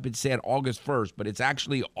looked it up, it said August 1st, but it's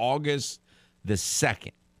actually August the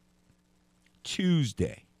 2nd,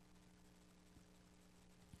 Tuesday.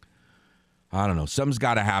 I don't know. Something's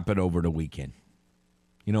got to happen over the weekend.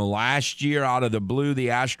 You know, last year, out of the blue, the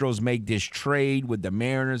Astros make this trade with the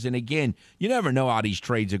Mariners. And again, you never know how these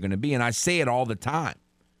trades are going to be. And I say it all the time,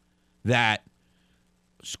 that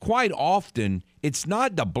quite often it's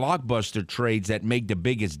not the blockbuster trades that make the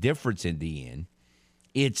biggest difference in the end.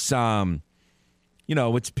 It's,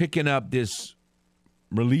 it's picking up this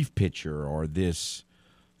relief pitcher or this,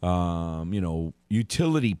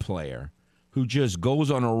 utility player who just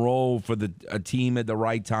goes on a roll for a team at the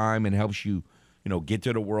right time and helps you, get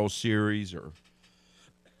to the World Series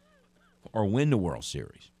or win the World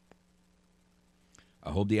Series. I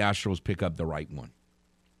hope the Astros pick up the right one.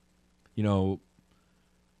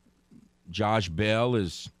 Josh Bell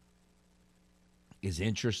is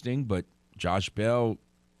interesting, but Josh Bell,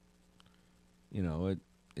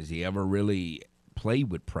 has he ever really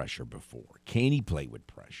played with pressure before? Can he play with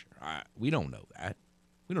pressure? We don't know that.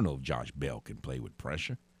 We don't know if Josh Bell can play with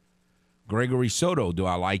pressure. Gregory Soto, do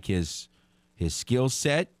I like his skill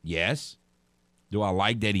set? Yes. Do I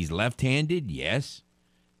like that he's left-handed? Yes.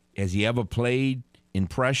 Has he ever played in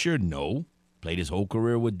pressure? No. Played his whole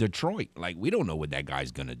career with Detroit. Like, we don't know what that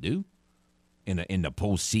guy's going to do in the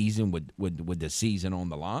postseason with the season on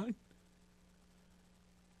the line.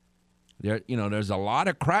 There's a lot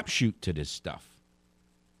of crapshoot to this stuff.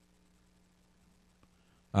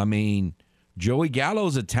 I mean, Joey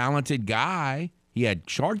Gallo's a talented guy. He had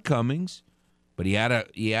shortcomings, but he had a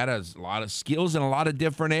lot of skills in a lot of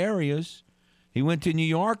different areas. He went to New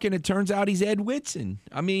York, and it turns out he's Ed Whitson.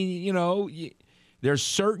 I mean, there's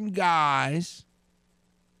certain guys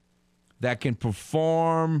that can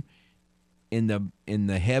perform in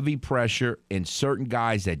the heavy pressure, and certain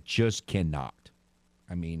guys that just cannot.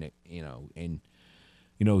 I mean,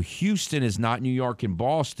 Houston is not New York and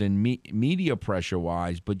Boston media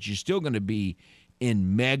pressure-wise, but you're still going to be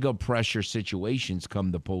in mega pressure situations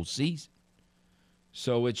come the postseason.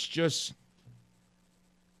 So it's just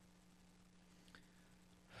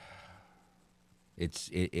it's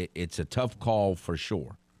a tough call for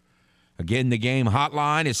sure. Again, the game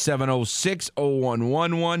hotline is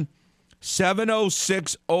 706-0111,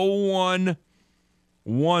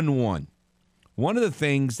 706-0111. One of the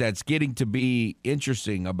things that's getting to be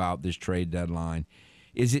interesting about this trade deadline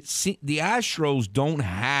is the Astros don't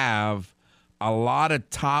have a lot of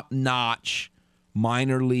top-notch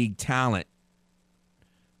minor league talent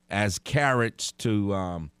as carrots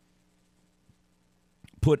to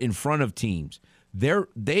put in front of teams.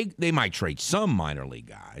 They might trade some minor league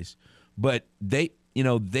guys, but they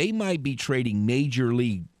might be trading major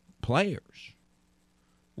league players,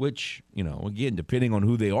 which, again, depending on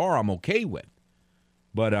who they are, I'm okay with.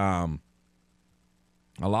 But a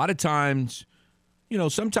lot of times,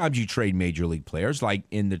 sometimes you trade major league players. Like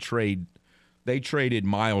in the trade, they traded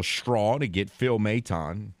Miles Straw to get Phil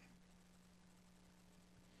Maton.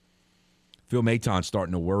 Phil Maton's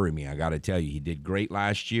starting to worry me. I got to tell you, he did great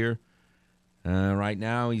last year. Right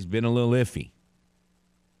now, he's been a little iffy.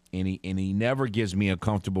 And he never gives me a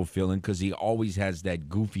comfortable feeling because he always has that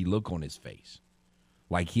goofy look on his face,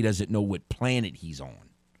 like he doesn't know what planet he's on.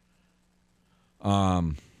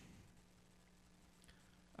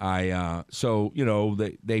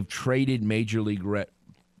 They've traded major league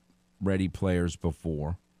ready players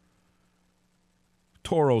before.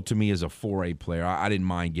 Toro, to me, is a 4A player. I didn't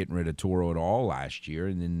mind getting rid of Toro at all last year.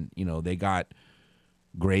 And then, they got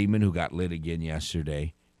Graveman, who got lit again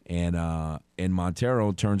yesterday. And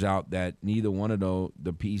Montero, turns out that neither one of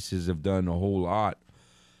the pieces have done a whole lot.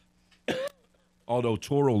 Although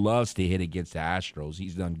Toro loves to hit against the Astros.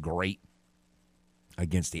 He's done great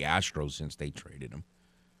against the Astros since they traded him.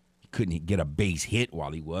 He couldn't get a base hit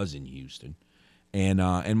while he was in Houston. And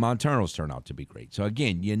Montero's turned out to be great. So,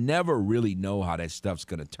 again, you never really know how that stuff's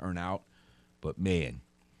going to turn out. But, man,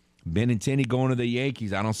 Benintendi going to the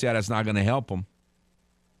Yankees, I don't see how that's not going to help him.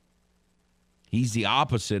 He's the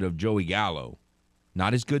opposite of Joey Gallo.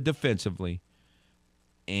 Not as good defensively.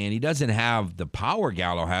 And he doesn't have the power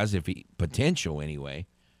Gallo has, potential anyway.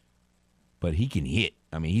 But he can hit.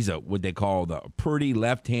 I mean, he's what they call the pretty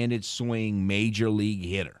left-handed swing major league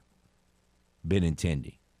hitter,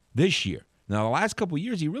 Benintendi. This year. Now, the last couple of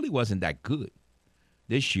years, he really wasn't that good.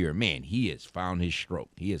 This year, man, he has found his stroke.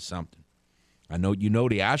 He is something. I know the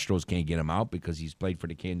Astros can't get him out because he's played for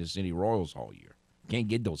the Kansas City Royals all year. Can't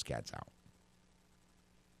get those cats out.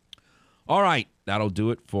 All right, that'll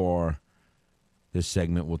do it for this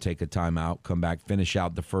segment. We'll take a timeout, come back, finish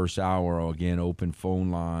out the first hour. Again, open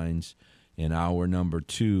phone lines in hour number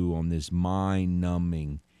 2 on this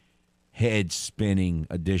mind-numbing, head-spinning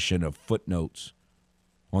edition of Footnotes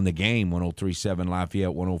on the Game. 103.7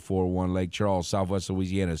 Lafayette, 104.1 Lake Charles, Southwest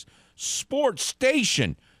Louisiana's sports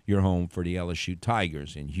station. Your home for the LSU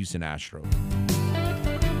Tigers and Houston Astros.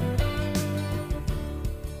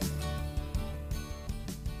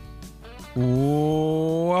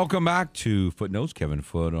 Welcome back to Footnotes. Kevin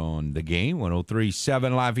Foote on the Game.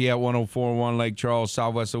 103.7 Lafayette, 104.1 Lake Charles,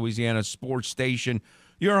 Southwest Louisiana sports station.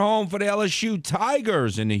 Your home for the LSU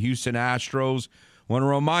Tigers and the Houston Astros. Want to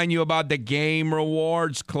remind you about the Game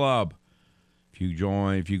Rewards Club. If you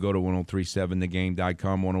go to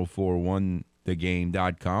 1037thegame.com,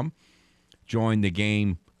 1041thegame.com, join the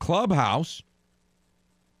Game Clubhouse.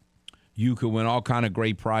 You could win all kind of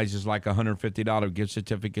great prizes like a $150 gift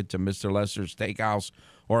certificate to Mr. Lester's Steakhouse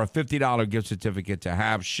or a $50 gift certificate to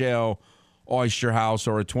Half Shell Oyster House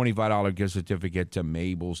or a $25 gift certificate to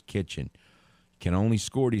Mabel's Kitchen. You can only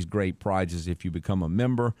score these great prizes if you become a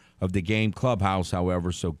member of the Game Clubhouse,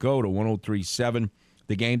 however. So go to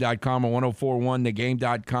 1037thegame.com or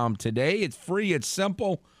 1041thegame.com today. It's free. It's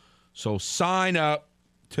simple. So sign up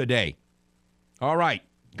today. All right.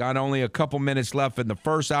 Got only a couple minutes left in the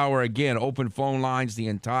first hour. Again, open phone lines the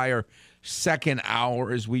entire second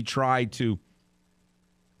hour as we try to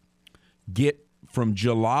get from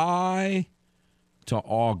July to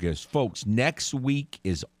August. Folks, next week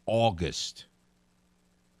is August.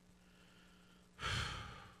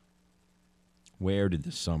 Where did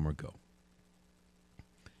the summer go?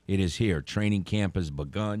 It is here. Training camp has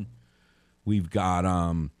begun. We've got,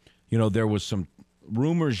 there was some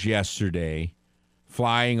rumors yesterday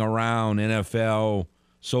flying around NFL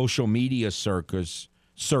social media circuits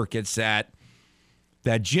that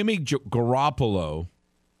Jimmy Garoppolo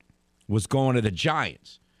was going to the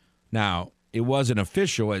Giants. Now, it wasn't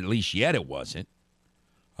official, at least yet it wasn't.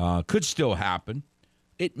 Could still happen.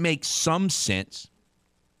 It makes some sense.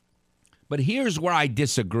 But here's where I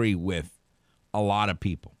disagree with a lot of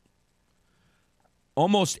people.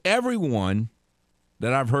 Almost everyone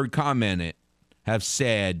that I've heard comment it have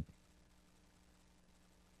said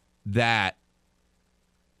that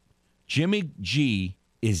Jimmy G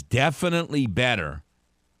is definitely better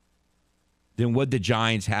than what the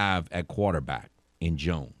Giants have at quarterback in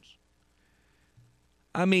Jones.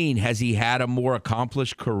 I mean, has he had a more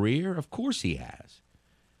accomplished career? Of course he has.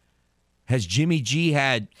 Has Jimmy G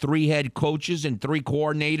had 3 head coaches and 3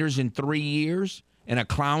 coordinators in 3 years and a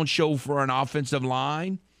clown show for an offensive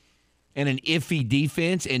line? and an iffy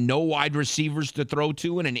defense and no wide receivers to throw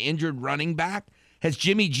to and an injured running back? Has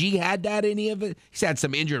Jimmy G had that, any of it? He's had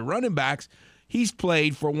some injured running backs. He's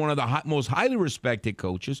played for one of the most highly respected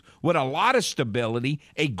coaches with a lot of stability,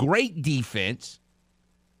 a great defense,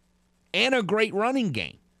 and a great running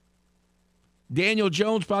game. Daniel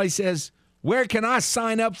Jones probably says, where can I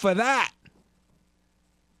sign up for that?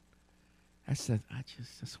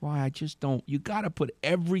 That's why I just don't. You got to put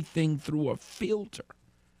everything through a filter.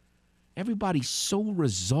 Everybody's so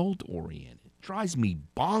result-oriented. It drives me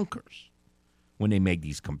bonkers when they make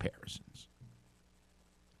these comparisons.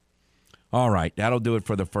 All right, that'll do it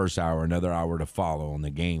for the first hour. Another hour to follow on the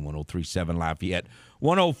game. 103.7 Lafayette,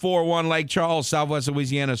 104.1 Lake Charles, Southwest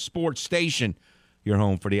Louisiana Sports Station. Your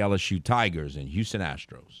home for the LSU Tigers and Houston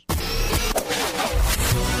Astros.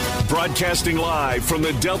 Broadcasting live from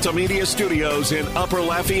the Delta Media Studios in Upper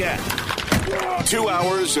Lafayette. 2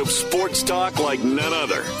 hours of sports talk like none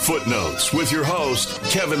other. Footnotes with your host,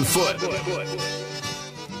 Kevin Foote.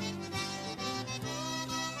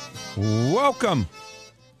 Welcome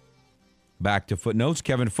back to Footnotes.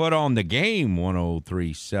 Kevin Foote on the game.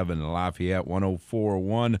 103.7 Lafayette,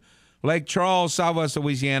 104.1 Lake Charles, Southwest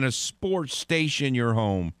Louisiana Sports Station. Your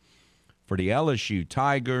home for the LSU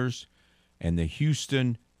Tigers and the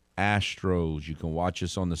Houston Astros. You can watch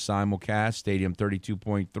us on the simulcast, Stadium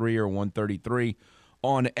 32.3 or 133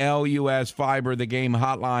 on LUS Fiber. The game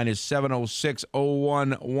hotline is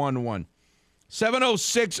 706-0111.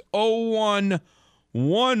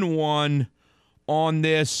 706-0111 on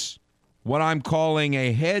this, what I'm calling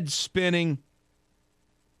a head-spinning,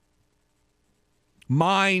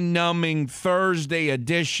 mind-numbing Thursday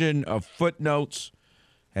edition of Footnotes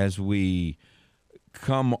as we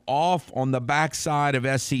come off on the backside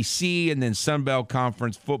of SEC and then Sun Belt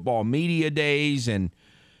Conference football media days, and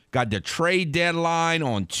got the trade deadline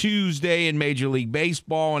on Tuesday in Major League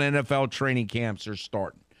Baseball, and NFL training camps are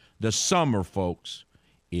starting. The summer, folks,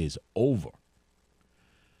 is over.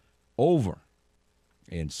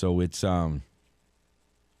 And so it's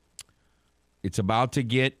about to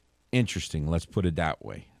get interesting, let's put it that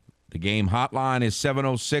way. The game hotline is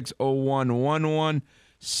 706-0111.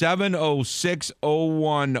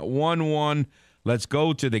 706-0111. Let's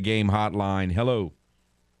go to the game hotline. Hello.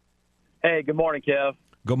 Hey, good morning, Kev.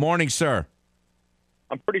 Good morning, sir.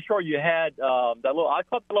 I'm pretty sure you had I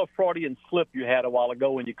caught the little Freudian slip you had a while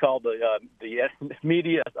ago when you called the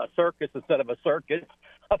media a circus instead of a circus.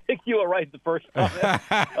 I think you were right the first time.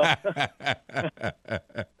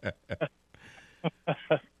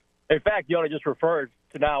 In fact, you ought to just refer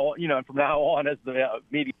to now, from now on as the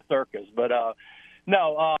media circus. But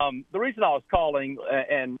no, the reason I was calling,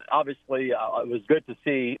 and obviously it was good to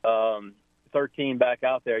see 13 back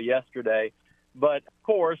out there yesterday. But, of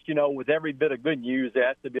course, with every bit of good news, there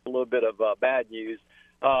has to be a little bit of bad news.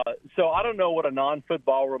 So I don't know what a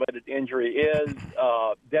non-football-related injury is.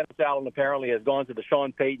 Dennis Allen apparently has gone to the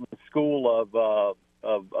Sean Payton School of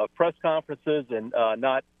press conferences and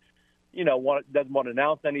not, doesn't want to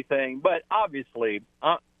announce anything. But obviously,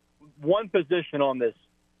 one position on this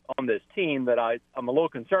team that I'm a little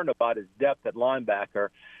concerned about is depth at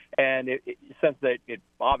linebacker. And since it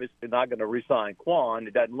obviously not going to re-sign Quan,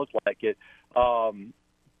 it doesn't look like it. I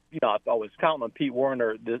was counting on Pete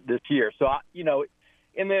Werner this year. So,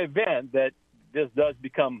 in the event that this does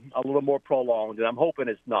become a little more prolonged, and I'm hoping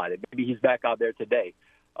it's not, maybe he's back out there today.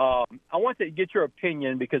 I want to get your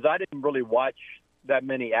opinion because I didn't really watch that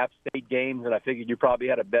many App State games, and I figured you probably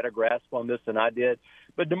had a better grasp on this than I did.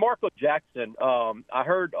 But DeMarco Jackson, I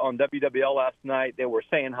heard on WWL last night they were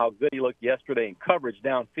saying how good he looked yesterday in coverage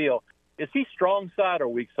downfield. Is he strong side or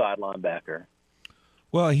weak side linebacker?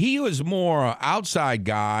 Well, he was more outside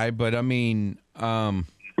guy, but I mean,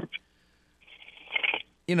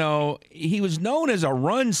 he was known as a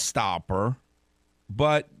run stopper,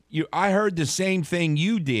 but I heard the same thing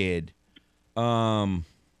you did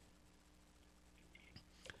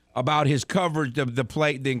about his coverage of the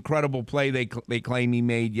play, the incredible play they claim he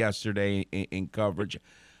made yesterday in coverage.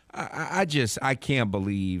 I can't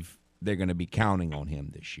believe they're going to be counting on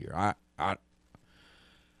him this year.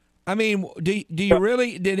 I mean, do you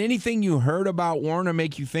really? Did anything you heard about Werner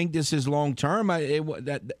make you think this is long term?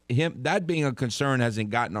 That being a concern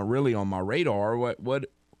hasn't gotten really on my radar. What?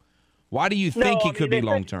 Why do you think he could be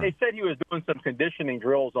long term? They said he was doing some conditioning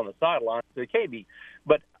drills on the sideline, so it can't be.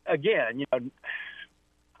 But again, I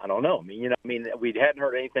don't know. We hadn't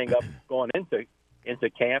heard anything up going into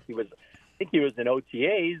camp. I think he was in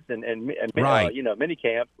OTAs and right. Mini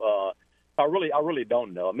camp. I really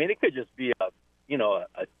don't know. I mean, it could just be a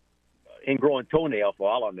ingrowing toenail for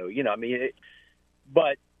all I know.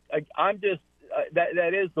 But I'm just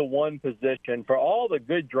that is the one position for all the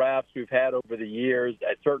good drafts we've had over the years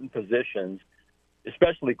at certain positions,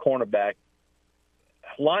 especially cornerback.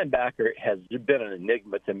 Linebacker has been an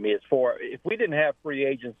enigma to me. As for if we didn't have free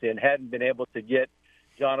agency and hadn't been able to get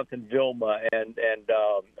Jonathan Vilma and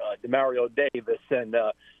Demario Davis and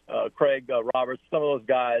Craig Roberts, some of those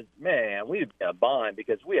guys, man, we'd be in a bind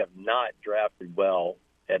because we have not drafted well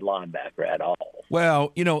at linebacker at all.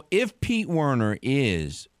 Well, if Pete Werner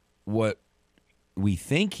is what we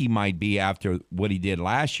think he might be after what he did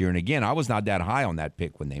last year, and again, I was not that high on that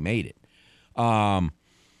pick when they made it,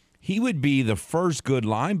 he would be the first good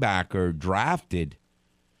linebacker drafted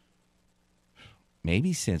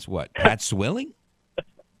maybe since what, Pat Swilling?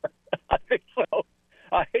 I think so.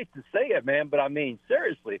 I hate to say it, man, but I mean,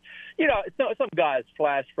 seriously, some guys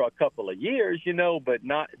flash for a couple of years, but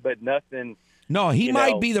nothing. No, he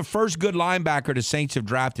might be the first good linebacker the Saints have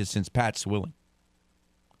drafted since Pat Swilling.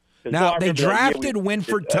 Now, they drafted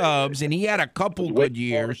Winford Tubbs, and he had a couple good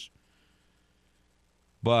years.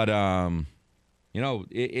 But,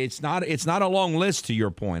 it's not a long list, to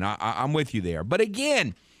your point. I'm with you there. But,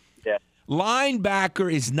 again,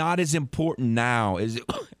 linebacker is not as important now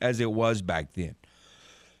as it was back then.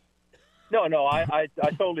 No, I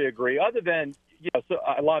totally agree. Other than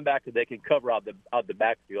a linebacker they can cover out the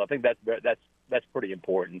backfield, I think that's pretty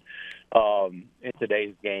important in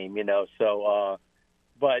today's game. So,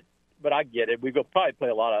 but I get it. We will probably play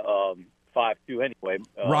a lot of 5-2 anyway.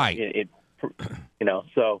 Right.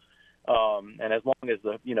 So, and as long as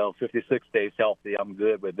the 56 stays healthy, I'm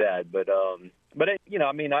good with that. But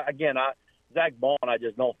Zach Bond, I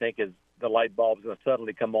just don't think the light bulb's going to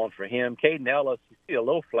suddenly come on for him. Caden Ellis, you see a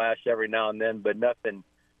little flash every now and then, but nothing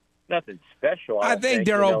special. I think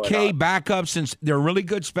they're okay backups, since they're really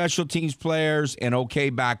good special teams players and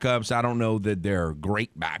okay backups. I don't know that they're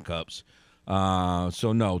great backups.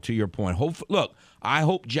 So, no, to your point. I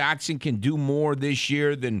hope Jackson can do more this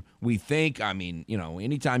year than we think. I mean,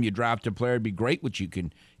 anytime you draft a player, it'd be great if you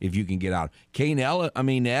can get out.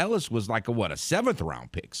 Caden Ellis was like a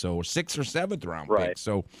 7th-round pick, so a 6th or 7th-round pick.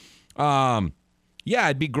 So,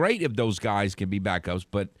 it'd be great if those guys can be backups,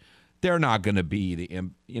 but they're not going to be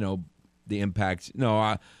the impacts.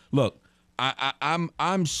 No,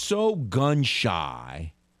 I'm so gun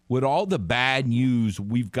shy with all the bad news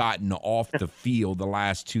we've gotten off the field the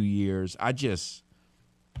last 2 years.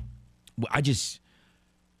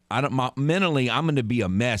 Mentally, I'm going to be a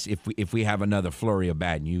mess if we have another flurry of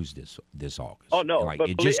bad news this August. Oh no,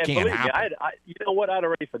 it just can't happen. You know what? I'd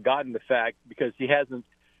already forgotten the fact because he hasn't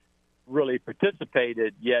really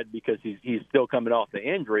participated yet because he's still coming off the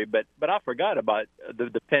injury. But I forgot about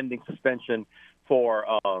the pending suspension for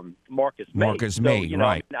Marcus May. Marcus May,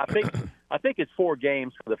 right? I think it's 4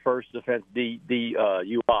 games for the first offense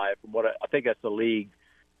DUI. From what I think that's the league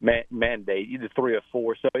mandate, either 3 or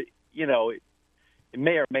 4. So it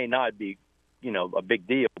may or may not be a big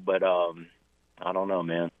deal, but I don't know,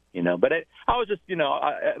 man. But I was just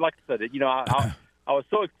like I said, I was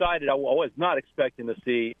so excited. I was not expecting to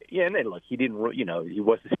see. Yeah, and then look, he didn't. He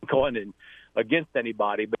wasn't going in against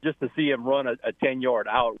anybody, but just to see him run a 10-yard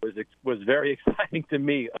out was very exciting to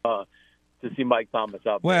me. To see Mike Thomas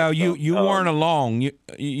out there. Well, you weren't alone.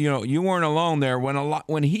 You weren't alone there when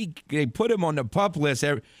they put him on the PUP list.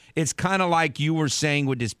 It's kind of like you were saying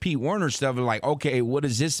with this Pete Werner stuff. Like, okay, what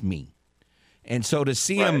does this mean? And so to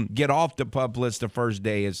see him get off the PUP list the first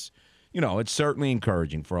day is, it's certainly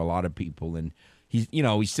encouraging for a lot of people. And he's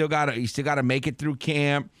still got to make it through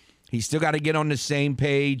camp. He's still got to get on the same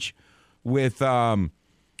page with Jameis,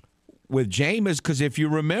 because if you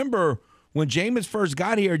remember, when Jameis first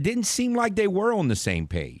got here, it didn't seem like they were on the same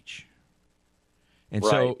page. And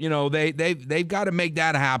so, they've got to make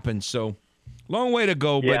that happen. So, long way to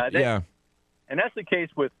go, but And that's the case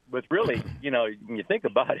with really, when you think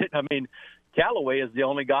about it, I mean, Callaway is the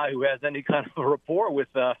only guy who has any kind of a rapport with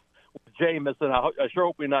Jameis, and I sure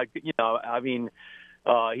hope we're not, he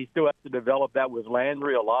still has to develop that with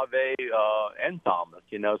Landry, Olave, and Thomas,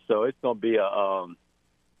 so it's going to be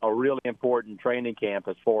a really important training camp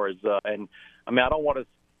as far as and I mean I don't want to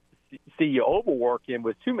see you overwork him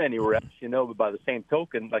with too many reps, but by the same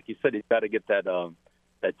token, like you said, he's got to get that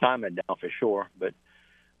timing down for sure. But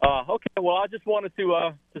okay, well, I just wanted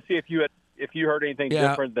to see if you heard anything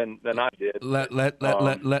different than I did.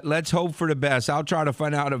 Let's hope for the best. I'll try to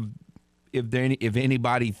find out if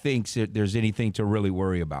anybody thinks that there's anything to really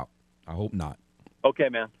worry about. I hope not. Okay,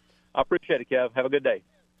 man. I appreciate it, Kev. Have a good day.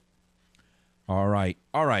 All right,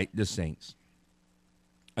 the Saints.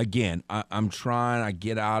 Again, I'm trying. I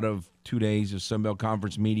get out of 2 days of Sunbelt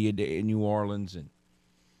Conference Media Day in New Orleans, and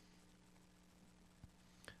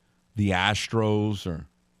the Astros are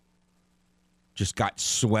just got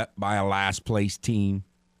swept by a last-place team.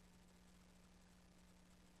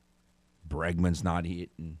 Bregman's not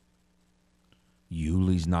hitting.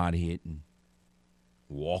 Yuli's not hitting.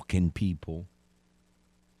 Walking people.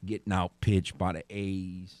 Getting out-pitched by the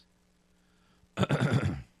A's.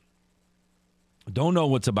 Don't know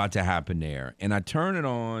what's about to happen there. And I turn it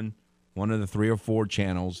on, one of the 3 or 4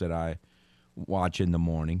 channels that I watch in the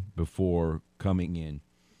morning before coming in.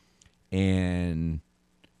 And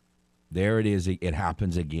there it is. It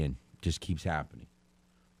happens again. Just keeps happening.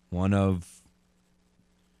 One of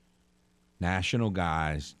national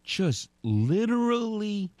guys just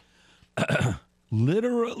literally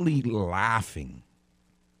laughing.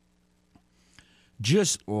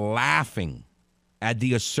 Just laughing at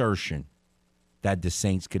the assertion that the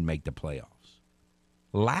Saints could make the playoffs.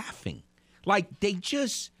 Laughing. Like, they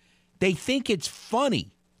think it's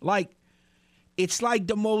funny. Like, it's like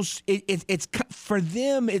the most, it's for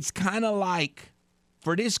them, it's kind of like,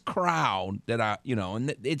 for this crowd that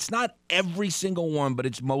and it's not every single one, but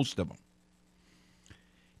it's most of them.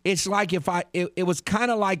 It's like it was kind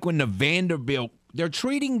of like when the Vanderbilt, they're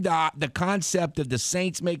treating the concept of the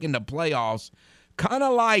Saints making the playoffs kind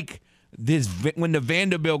of like this, when the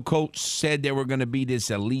Vanderbilt coach said there were going to be this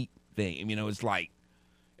elite thing. It's like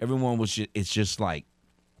everyone was it's just like,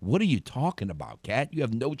 what are you talking about, Cat? You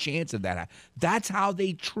have no chance of that. That's how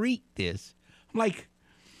they treat this. I'm like,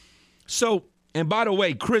 so, and by the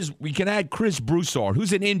way, we can add Chris Broussard,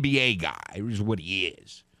 who's an NBA guy, is what he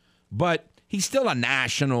is. But he's still a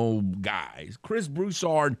national guy. Chris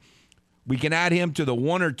Broussard, we can add him to the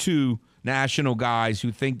 1 or 2 national guys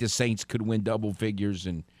who think the Saints could win double figures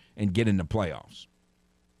and get in the playoffs.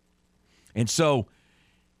 And so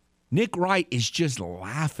Nick Wright is just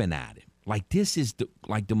laughing at him. Like, this is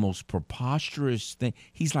the most preposterous thing.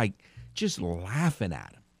 He's like just laughing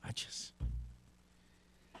at him.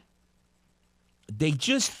 They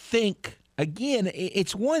just think, again,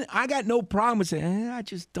 it's one, I got no problem with saying, I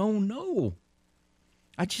just don't know.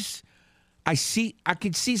 I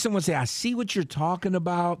could see someone say, I see what you're talking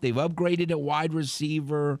about. They've upgraded a wide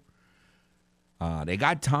receiver. They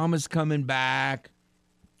got Thomas coming back.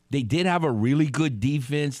 They did have a really good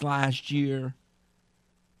defense last year.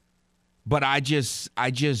 But I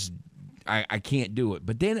can't do it.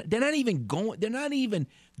 But they're not even going.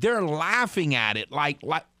 They're laughing at it like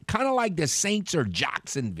kind of like the Saints or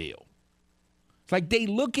Jacksonville. It's like they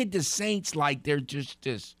look at the Saints like they're just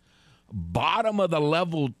this bottom of the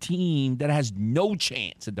level team that has no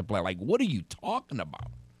chance at the play. Like, what are you talking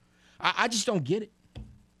about? I just don't get it.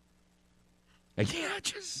 Like,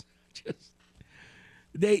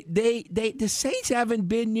 the Saints haven't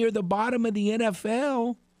been near the bottom of the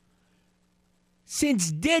NFL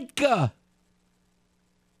since Ditka.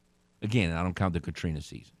 Again, I don't count the Katrina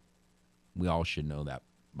season. We all should know that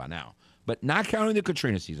by now. But not counting the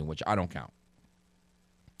Katrina season, which I don't count.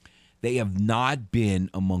 They have not been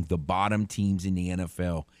among the bottom teams in the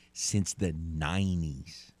NFL since the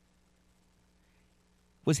 90s.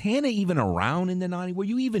 Was Hannah even around in the 90s? Were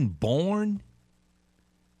you even born?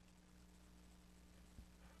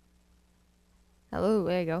 Hello,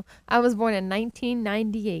 there you go. I was born in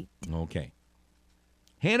 1998. Okay.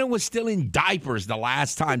 Hannah was still in diapers the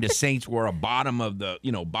last time the Saints were a bottom of the,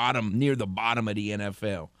 near the bottom of the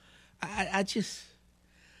NFL. I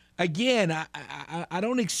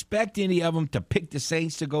don't expect any of them to pick the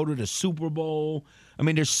Saints to go to the Super Bowl. I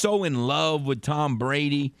mean, they're so in love with Tom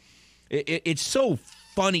Brady. It's so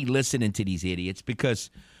funny listening to these idiots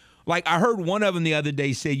because, like, I heard one of them the other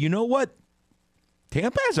day say, you know what?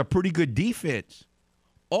 Tampa has a pretty good defense.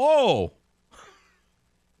 Oh,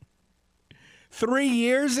 3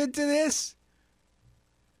 years into this,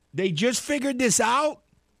 they just figured this out?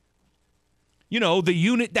 The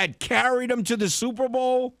unit that carried them to the Super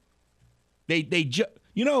Bowl? Nobody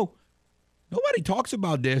talks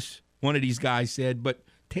about this, one of these guys said, but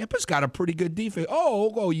Tampa's got a pretty good defense.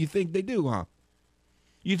 Oh, you think they do, huh?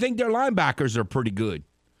 You think their linebackers are pretty good?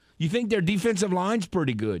 You think their defensive line's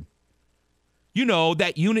pretty good?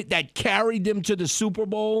 That unit that carried them to the Super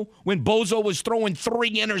Bowl when Bozo was throwing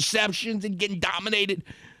 3 interceptions and getting dominated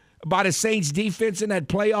by the Saints defense in that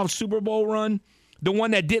playoff Super Bowl run. The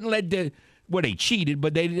one that didn't let they cheated,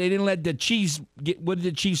 but they didn't let the Chiefs get, what did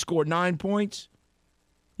the Chiefs score, 9 points?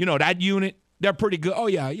 That unit, they're pretty good. Oh,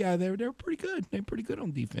 yeah, they're pretty good. They're pretty good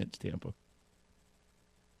on defense, Tampa.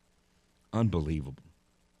 Unbelievable.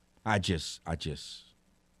 I'm just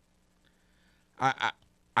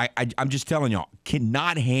telling y'all,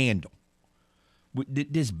 cannot handle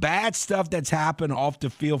this bad stuff that's happened off the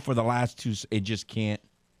field for the last 2. It just can't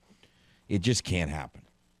happen.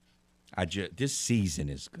 This season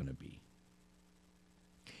is going to be.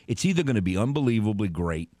 It's either going to be unbelievably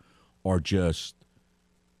great or just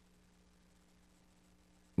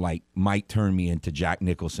like might turn me into Jack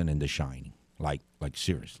Nicholson in The Shining. Like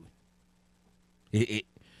seriously.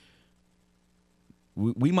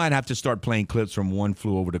 We might have to start playing clips from One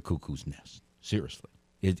Flew Over the Cuckoo's Nest. Seriously.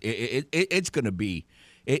 It's going to be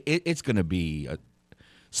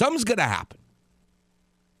something's going to happen.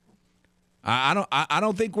 I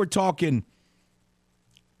don't think we're talking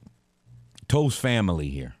Toast Family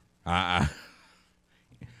here. I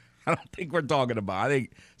don't think we're talking about. I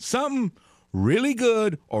think something really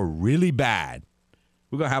good or really bad.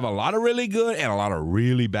 We're going to have a lot of really good and a lot of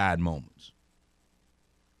really bad moments.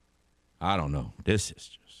 I don't know. This is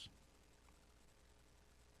just.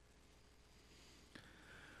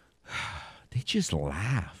 They just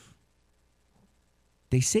laugh.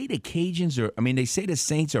 They say the Cajuns they say the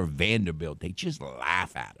Saints are Vanderbilt. They just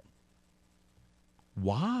laugh at them.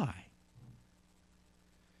 Why?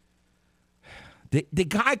 The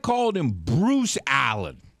guy called him Bruce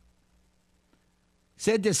Allen.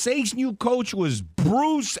 Said the Saints' new coach was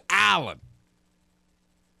Bruce Allen.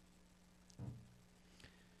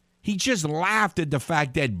 He just laughed at the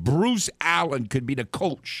fact that Bruce Allen could be the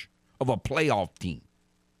coach of a playoff team.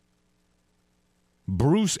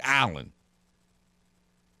 Bruce Allen.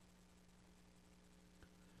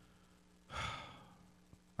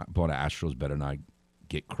 Boy, the Astros better not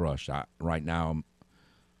get crushed. Right now,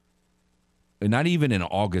 not even in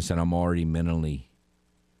August, and I'm already mentally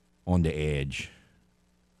on the edge.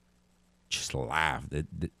 Just laugh.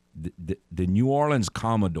 The New Orleans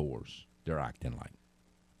Commodores, they're acting like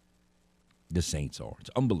the Saints are.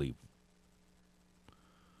 It's unbelievable.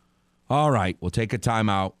 All right, we'll take a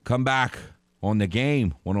timeout. Come back on the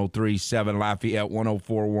game. 103.7 Lafayette,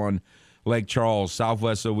 104.1 Lake Charles,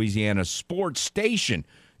 Southwest Louisiana Sports Station.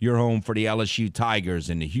 Your home for the LSU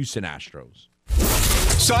Tigers and the Houston Astros.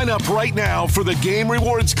 Sign up right now for the Game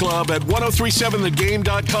Rewards Club at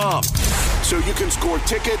 1037thegame.com so you can score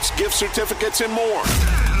tickets, gift certificates, and more.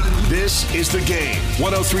 This is The Game.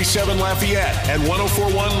 1037 Lafayette and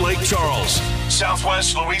 1041 Lake Charles,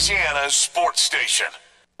 Southwest Louisiana's sports station.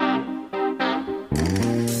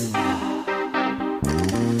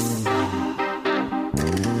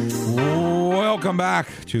 Welcome back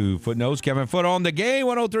to Footnotes. Kevin Foote on The Game.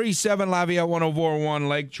 1037 Lafayette, 1041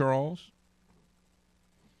 Lake Charles.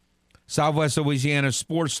 Southwest Louisiana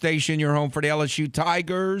Sports Station, your home for the LSU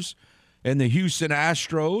Tigers and the Houston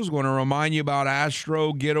Astros. Want to remind you about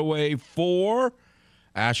Astro Getaway 4.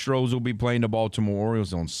 Astros will be playing the Baltimore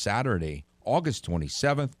Orioles on Saturday, August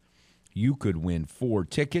 27th. You could win 4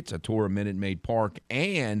 tickets, a tour of Minute Maid Park,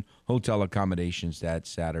 and hotel accommodations that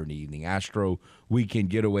Saturday evening. Astro Weekend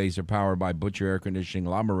Getaways are powered by Butcher Air Conditioning,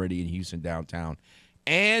 La Meridian, Houston downtown.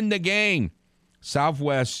 And The Game,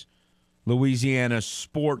 Southwest Louisiana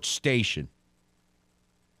Sports Station.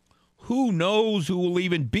 Who knows who will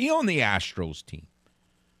even be on the Astros team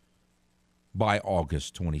by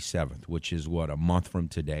August 27th, which is, a month from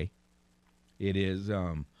today. It is,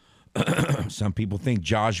 some people think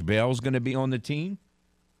Josh Bell's going to be on the team.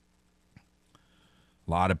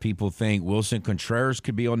 A lot of people think Wilson Contreras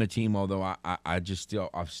could be on the team, although I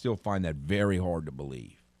still find that very hard to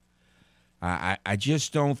believe. I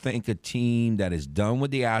just don't think a team that is done what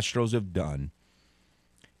the Astros have done,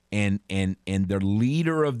 and their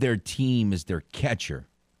leader of their team is their catcher,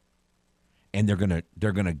 and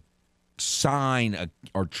they're gonna sign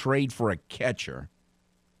or trade for a catcher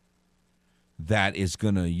that is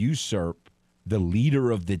gonna usurp the leader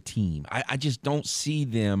of the team. I just don't see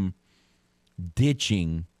them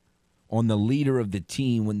ditching on the leader of the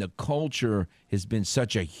team when the culture has been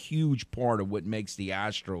such a huge part of what makes the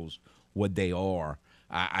Astros what they are.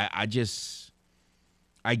 I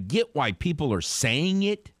get why people are saying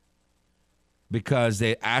it, because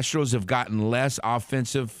the Astros have gotten less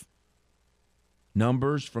offensive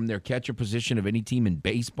numbers from their catcher position of any team in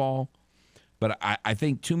baseball. But I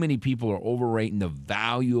think too many people are overrating the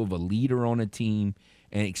value of a leader on a team,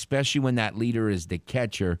 and especially when that leader is the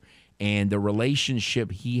catcher and the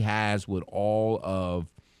relationship he has with all of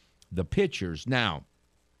the pitchers. Now,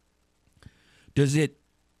 does it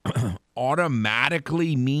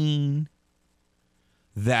automatically mean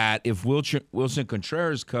that if Wilson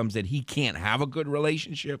Contreras comes that he can't have a good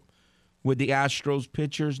relationship with the Astros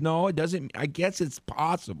pitchers? No, it doesn't. I guess it's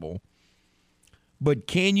possible. But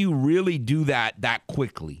can you really do that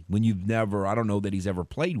quickly when you've never – I don't know that he's ever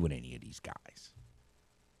played with any of these guys.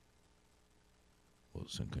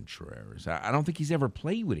 Wilson Contreras. I don't think he's ever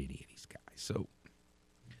played with any of these guys. So,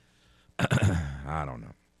 I don't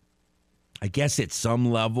know. I guess at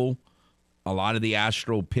some level, a lot of the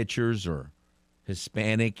Astro pitchers are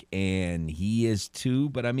Hispanic, and he is too.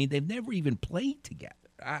 But, I mean, they've never even played together.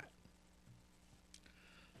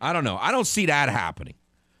 I don't know. I don't see that happening.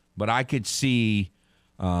 But I could see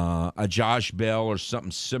a Josh Bell or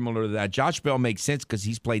something similar to that. Josh Bell makes sense because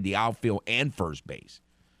he's played the outfield and first base.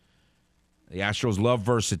 The Astros love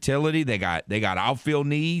versatility. They got outfield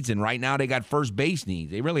needs, and right now they got first base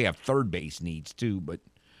needs. They really have third base needs too, but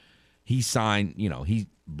he signed,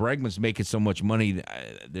 Bregman's making so much money,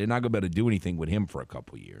 they're not going to be able to do anything with him for a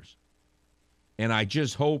couple of years. And I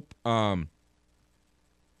just hope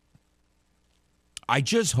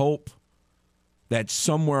that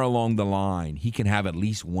somewhere along the line he can have at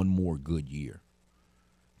least one more good year.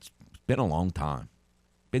 It's been a long time.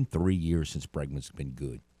 Been 3 years since Bregman's been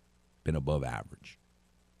good. Been above average.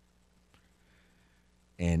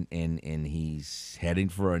 And he's heading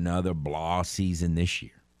for another blah season this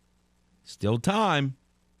year. Still time,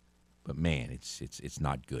 but man, it's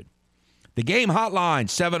not good. The game hotline,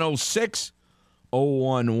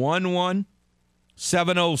 706-0111.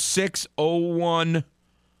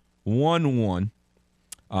 706-0111.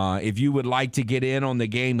 If you would like to get in on the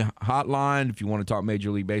game hotline, if you want to talk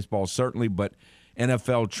Major League Baseball, certainly, but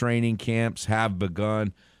NFL training camps have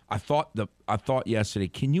begun. I thought yesterday,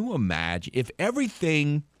 can you imagine if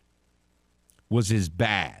everything was as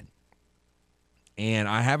bad, and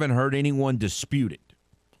I haven't heard anyone dispute it,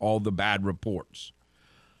 all the bad reports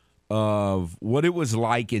of what it was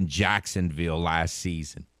like in Jacksonville last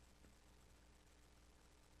season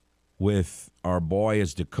with our boy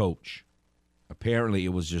as the coach. Apparently, it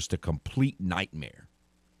was just a complete nightmare.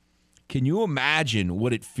 Can you imagine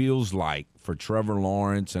what it feels like for Trevor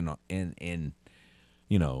Lawrence and Etienne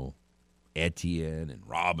and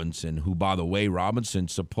Robinson, who, by the way, Robinson,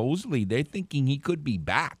 supposedly they're thinking he could be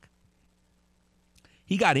back.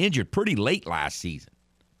 He got injured pretty late last season.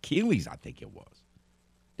 Achilles, I think it was.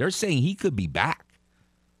 They're saying he could be back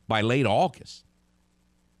by late August.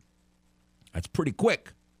 That's pretty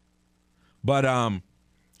quick. But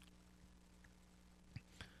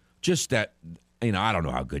just that, I don't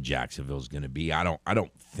know how good Jacksonville's going to be. I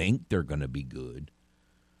don't think they're going to be good.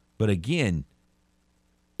 But again,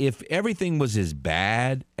 if everything was as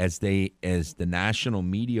bad as the national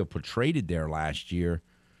media portrayed it there last year,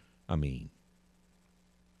 who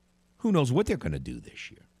knows what they're going to do this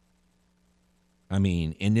year?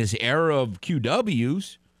 In this era of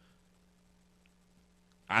QWs,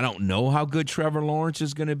 I don't know how good Trevor Lawrence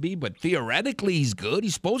is going to be, but theoretically he's good.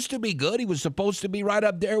 He's supposed to be good. He was supposed to be right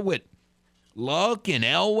up there with Luck and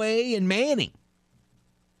Elway and Manning.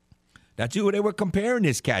 That's who they were comparing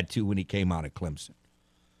this cat to when he came out of Clemson.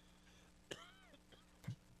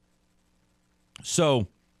 So,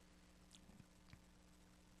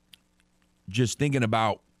 just thinking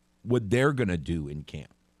about what they're going to do in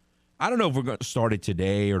camp. I don't know if we're going to start it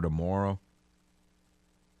today or tomorrow,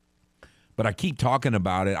 but I keep talking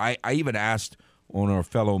about it. I even asked one of our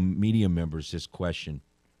fellow media members this question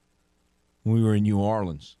when we were in New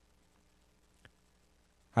Orleans.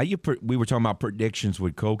 We were talking about predictions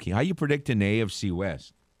with Koki. How you predicting the AFC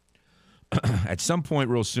West? At some point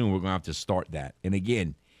real soon, we're going to have to start that. And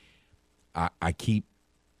again, I keep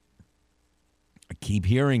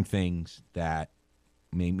hearing things that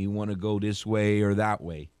make me want to go this way or that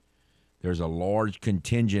way. There's a large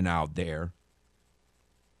contingent out there,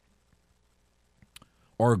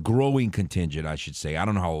 or a growing contingent, I should say. I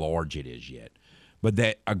don't know how large it is yet, but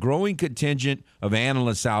that a growing contingent of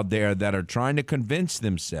analysts out there that are trying to convince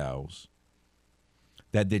themselves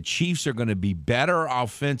that the Chiefs are going to be better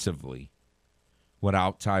offensively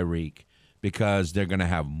without Tyreek, because they're going to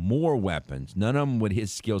have more weapons. None of them with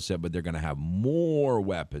his skill set, but they're going to have more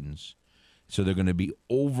weapons. So they're going to be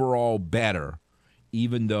overall better,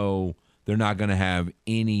 even though they're not going to have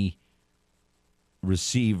any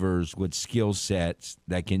receivers with skill sets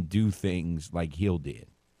that can do things like Hill did.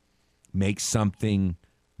 Make something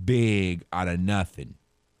big out of nothing.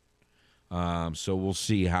 So we'll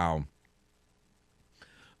see how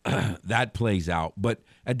that plays out. But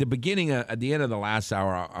at the end of the last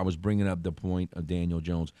hour, I was bringing up the point of Daniel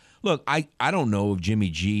Jones. Look, I don't know if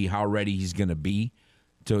Jimmy G, how ready he's going to be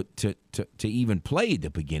to even play at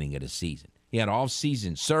the beginning of the season. He had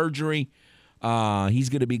off-season surgery. He's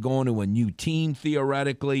going to be going to a new team,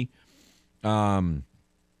 theoretically. I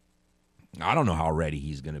don't know how ready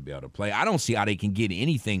he's going to be able to play. I don't see how they can get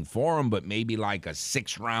anything for him, but maybe like a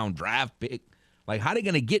 6th-round draft pick. Like, how are they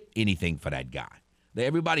going to get anything for that guy?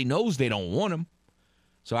 Everybody knows they don't want him.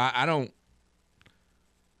 So I don't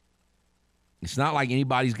 – it's not like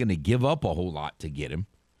anybody's going to give up a whole lot to get him.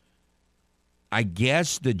 I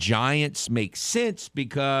guess the Giants make sense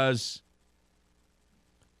because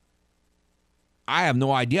I have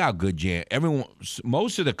no idea how good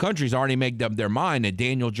most of the countries already made up their mind that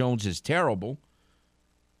Daniel Jones is terrible.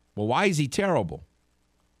 Well, why is he terrible?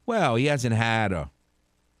 Well, he hasn't had a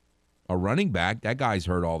running back. That guy's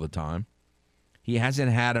hurt all the time. He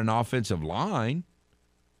hasn't had an offensive line.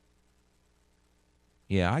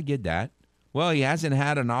 Yeah, I get that. Well, he hasn't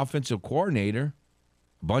had an offensive coordinator,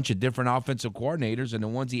 a bunch of different offensive coordinators, and the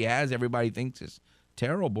ones he has, everybody thinks is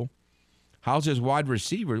terrible. How's his wide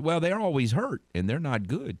receiver? Well, they're always hurt, and they're not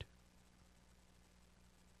good.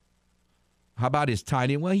 How about his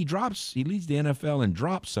tight end? Well, he leads the NFL in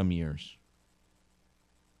drops some years.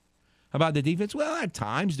 How about the defense? Well, at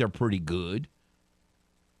times they're pretty good.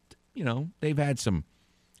 You know, they've had some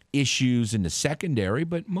issues in the secondary,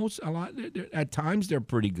 but at times they're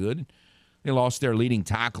pretty good. They lost their leading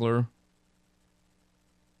tackler.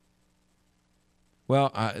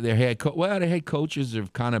 Well, their head coaches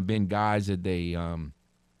have kind of been guys that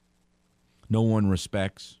no one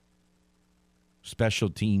respects. Special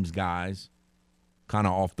teams guys, kind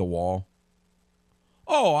of off the wall.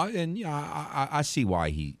 Oh, I see why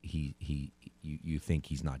you think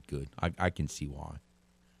he's not good. I can see why.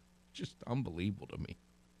 Just unbelievable to me.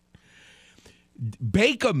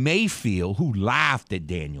 Baker Mayfield, who laughed at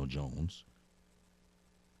Daniel Jones,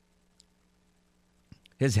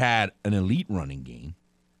 has had an elite running game,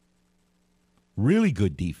 really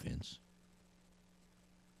good defense,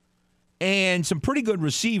 and some pretty good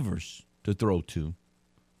receivers to throw to.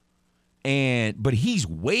 But he's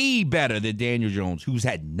way better than Daniel Jones, who's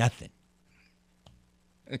had nothing.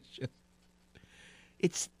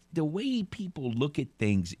 It's the way people look at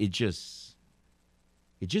things. It just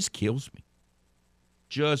kills me.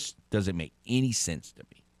 Just doesn't make any sense to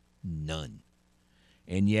me. None.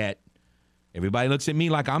 And yet, everybody looks at me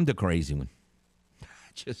like I'm the crazy one.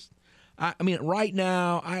 I mean, right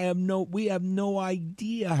now, we have no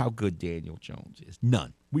idea how good Daniel Jones is.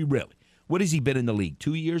 None. What has he been in the league?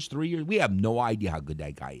 2 years, 3 years? We have no idea how good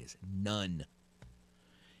that guy is. None.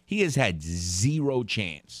 He has had zero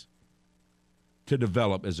chance to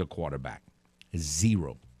develop as a quarterback.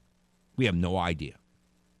 Zero. We have no idea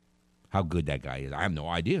how good that guy is. I have no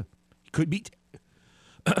idea. He could be.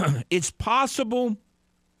 It's possible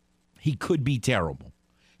he could be terrible.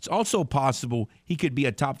 It's also possible he could be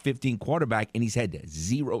a top 15 quarterback, and he's had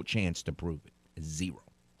zero chance to prove it. Zero.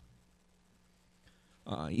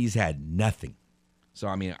 He's had nothing. So,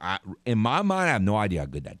 I mean, in my mind, I have no idea how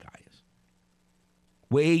good that guy is.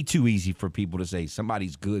 Way too easy for people to say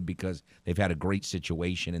somebody's good because they've had a great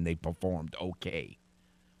situation and they performed okay.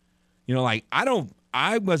 You know, like,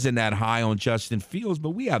 I wasn't that high on Justin Fields, but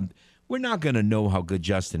we're not going to know how good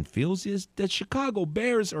Justin Fields is. The Chicago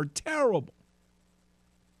Bears are terrible.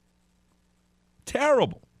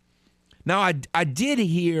 Terrible. Now, I did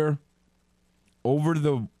hear over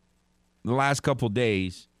the last couple of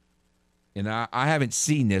days, and I haven't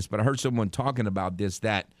seen this, but I heard someone talking about this,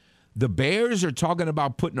 that the Bears are talking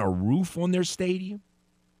about putting a roof on their stadium.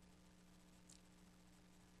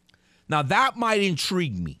 Now, that might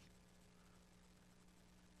intrigue me.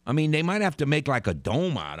 I mean, they might have to make like a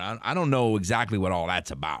dome out. I don't know exactly what all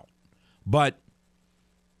that's about. But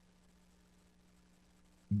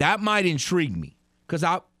that might intrigue me because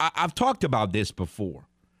I've talked about this before.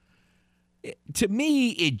 To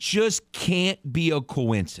me, it just can't be a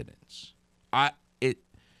coincidence.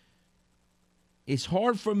 It's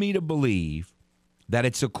hard for me to believe that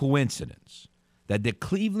it's a coincidence that the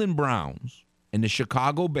Cleveland Browns and the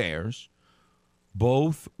Chicago Bears,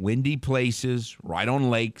 both windy places, right on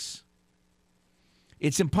lakes.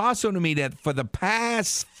 It's impossible to me that for the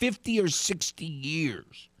past 50 or 60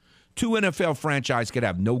 years, two NFL franchises could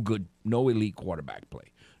have no elite quarterback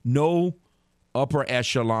play, no upper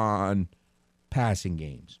echelon passing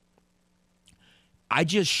games. I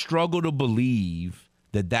just struggle to believe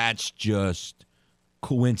that that's just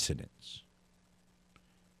coincidence.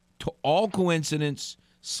 All coincidence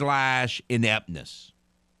 / ineptness.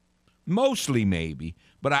 Mostly maybe,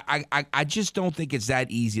 but I just don't think it's that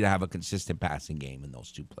easy to have a consistent passing game in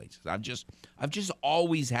those two places. I've just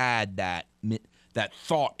always had that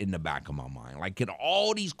thought in the back of my mind. Like, can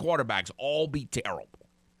all these quarterbacks all be terrible?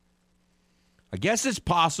 I guess it's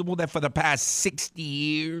possible that for the past 60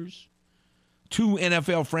 years, two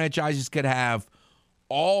NFL franchises could have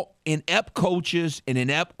all inept coaches and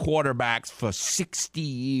inept quarterbacks for 60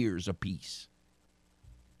 years apiece.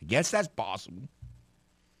 I guess that's possible.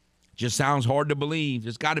 Just sounds hard to believe.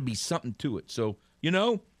 There's got to be something to it. So,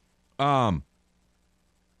 a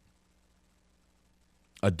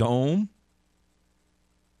dome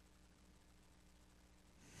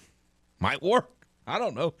might work. I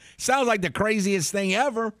don't know. Sounds like the craziest thing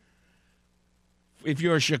ever. If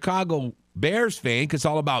you're a Chicago Bears fan because it's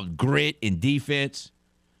all about grit and defense.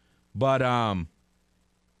 But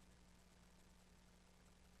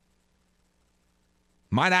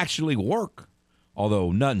might actually work,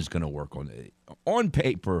 although nothing's going to work on it. On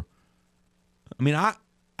paper, I mean, I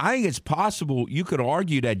think it's possible you could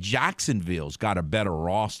argue that Jacksonville's got a better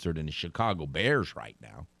roster than the Chicago Bears right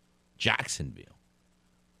now. Jacksonville.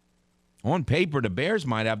 On paper, the Bears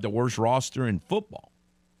might have the worst roster in football.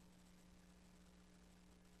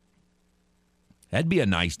 That'd be a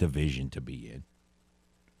nice division to be in.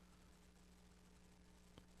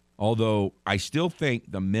 Although I still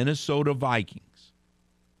think the Minnesota Vikings,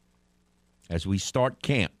 as we start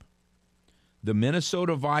camp, the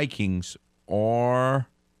Minnesota Vikings are,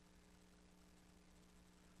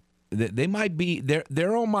 they might be,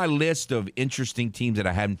 they're on my list of interesting teams that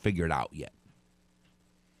I haven't figured out yet.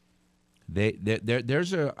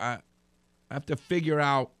 I have to figure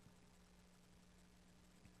out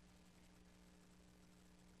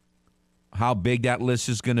how big that list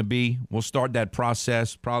is going to be. We'll start that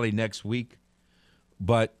process probably next week.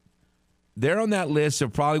 But they're on that list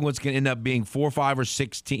of probably what's going to end up being 4, 5, or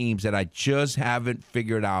 6 teams that I just haven't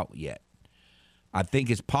figured out yet. I think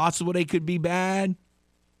it's possible they could be bad.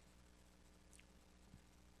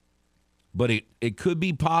 But it could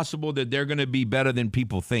be possible that they're going to be better than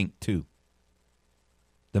people think, too.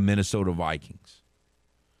 The Minnesota Vikings.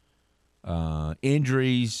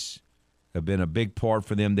 Injuries have been a big part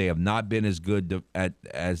for them. They have not been as good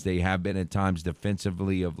as they have been at times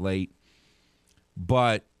defensively of late.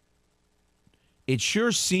 But it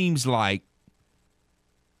sure seems like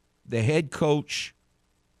the head coach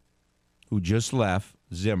who just left,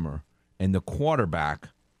 Zimmer, and the quarterback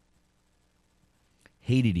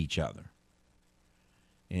hated each other.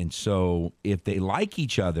 And so if they like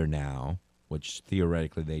each other now, which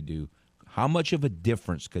theoretically they do, how much of a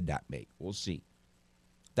difference could that make? We'll see.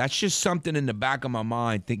 That's just something in the back of my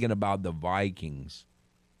mind thinking about the Vikings.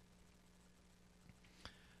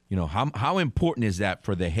 You know, how important is that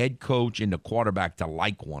for the head coach and the quarterback to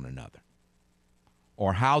like one another?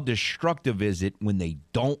 Or how destructive is it when they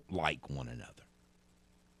don't like one another?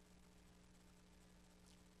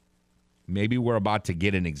 Maybe we're about to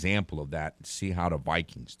get an example of that and see how the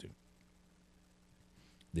Vikings do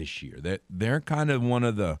this year. They're kind of one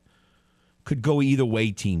of the could go either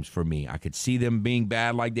way teams for me. I could see them being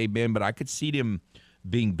bad like they've been, but I could see them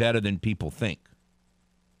being better than people think.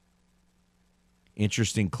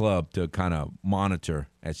 Interesting club to kind of monitor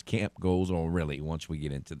as camp goes on, really, once we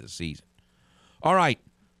get into the season. All right,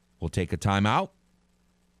 we'll take a timeout.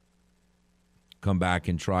 Come back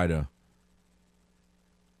and try to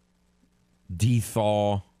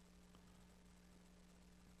de-thaw,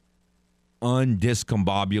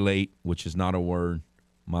 undiscombobulate, which is not a word,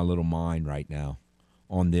 my little mind right now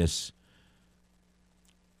on this.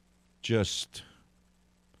 Just,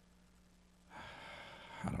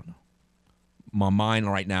 I don't know. My mind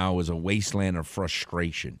right now is a wasteland of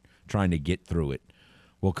frustration trying to get through it.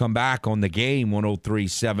 We'll come back on the game,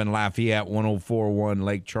 103.7 Lafayette, 104.1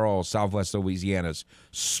 Lake Charles, Southwest Louisiana's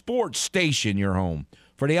sports station, your home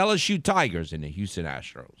for the LSU Tigers and the Houston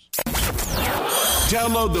Astros.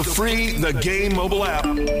 Download the free The Game mobile app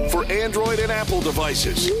for Android and Apple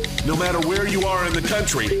devices. No matter where you are in the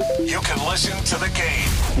country, you can listen to The Game.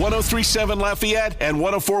 103.7 Lafayette and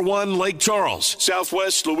 104.1 Lake Charles,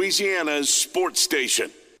 Southwest Louisiana's sports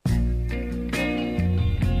station.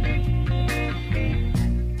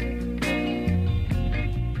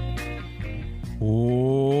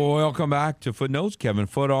 Welcome back to Footnotes. Kevin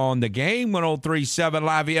Foote on The Game, 103.7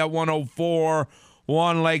 Lafayette,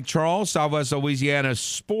 104.1 Lake Charles, Southwest Louisiana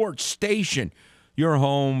sports station. Your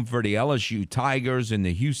home for the LSU Tigers and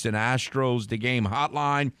the Houston Astros. The Game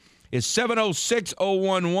hotline is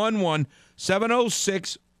 706-0111,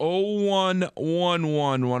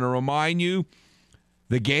 706-0111. Want to remind you,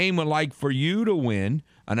 The Game would like for you to win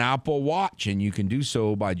an Apple Watch, and you can do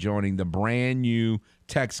so by joining the brand new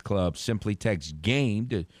text club. Simply text GAME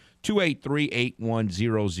to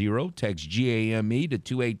 283-8100. Text GAME to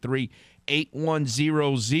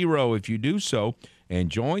 283-8100. If you do so and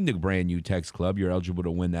join the brand new text club, you're eligible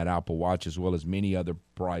to win that Apple Watch as well as many other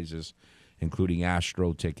prizes, including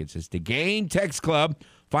Astro tickets. It's the Game Text Club.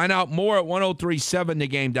 Find out more at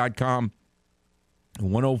 1037thegame.com,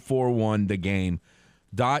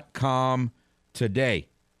 1041thegame.com today.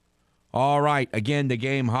 All right. Again, the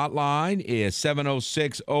Game hotline is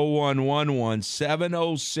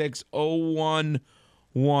 706-0111,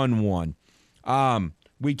 706-0111.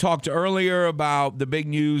 We talked earlier about the big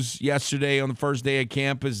news yesterday on the first day of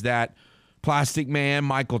camp is that Plastic Man,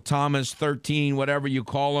 Michael Thomas, 13, whatever you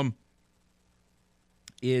call him,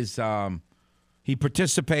 is he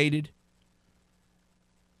participated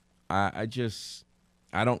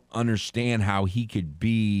I don't understand how he could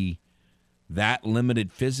be that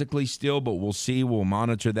limited physically still, but we'll see. We'll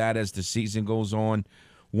monitor that as the season goes on.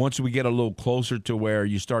 Once we get a little closer to where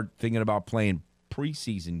you start thinking about playing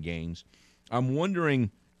preseason games, I'm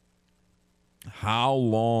wondering how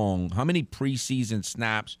many preseason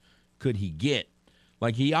snaps could he get?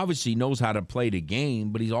 Like, he obviously knows how to play the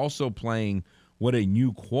game, but he's also playing with a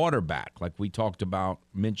new quarterback, like we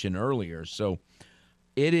mentioned earlier. So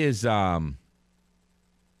it is I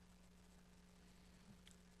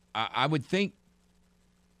would think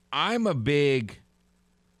I'm a big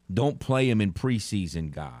don't play him in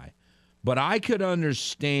preseason guy, but I could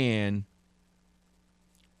understand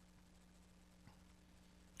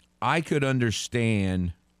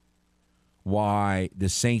why the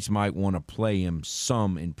Saints might want to play him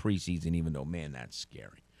some in preseason, even though, man, that's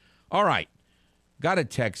scary. All right. Got a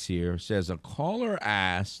text here. It says, a caller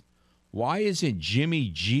asked, why isn't Jimmy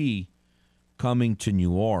G coming to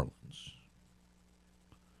New Orleans?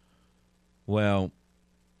 Well,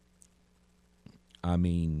 I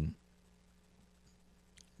mean,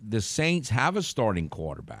 the Saints have a starting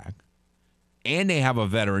quarterback, and they have a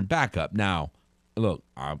veteran backup. Now, look,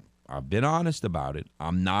 I've been honest about it.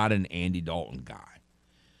 I'm not an Andy Dalton guy.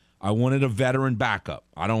 I wanted a veteran backup.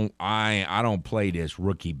 I don't play this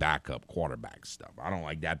rookie backup quarterback stuff. I don't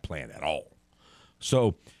like that plan at all.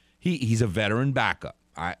 So he's a veteran backup.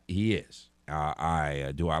 He is. Do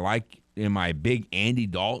I like? Am I a big Andy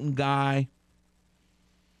Dalton guy?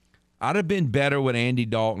 I'd have been better with Andy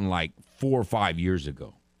Dalton like 4 or 5 years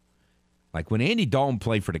ago. Like when Andy Dalton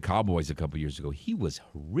played for the Cowboys a couple years ago, he was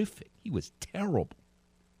horrific. He was terrible.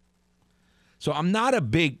 So I'm not a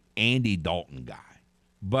big Andy Dalton guy,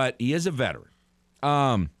 but he is a veteran.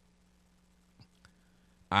 I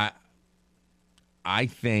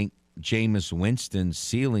think Jameis Winston's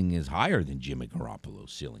ceiling is higher than Jimmy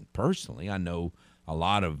Garoppolo's ceiling. Personally, I know a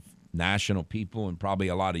lot of national people and probably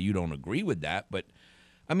a lot of you don't agree with that, but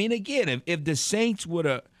I mean, again, if the Saints would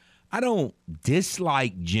have, I don't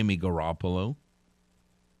dislike Jimmy Garoppolo.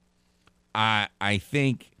 I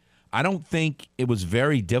don't think it was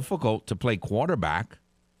very difficult to play quarterback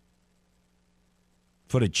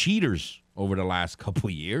for the Cheaters over the last couple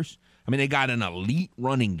of years. I mean, they got an elite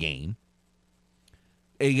running game.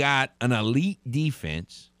 They got an elite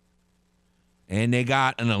defense. And they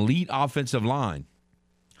got an elite offensive line.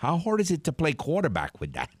 How hard is it to play quarterback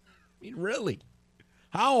with that? I mean, really?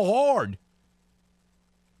 How hard?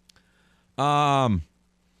 I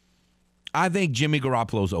think Jimmy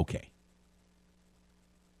Garoppolo's okay.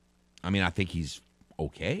 I mean, I think he's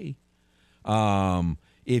okay.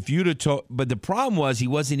 If you'd have told, but the problem was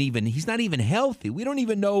he's not even healthy. We don't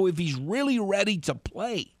even know if he's really ready to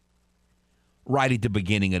play right at the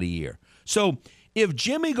beginning of the year. So if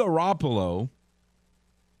Jimmy Garoppolo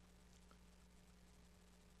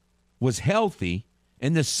was healthy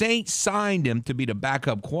and the Saints signed him to be the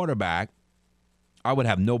backup quarterback, I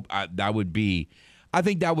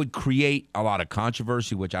think that would create a lot of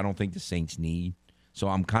controversy, which I don't think the Saints need. So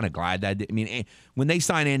I'm kind of glad that, I mean, when they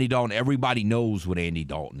sign Andy Dalton, everybody knows what Andy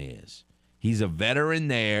Dalton is. He's a veteran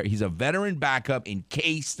there. He's a veteran backup in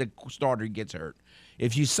case the starter gets hurt.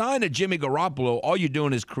 If you sign a Jimmy Garoppolo, all you're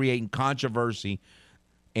doing is creating controversy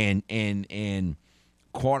and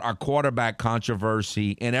our quarterback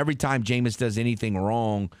controversy. And every time Jameis does anything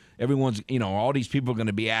wrong, everyone's, all these people are going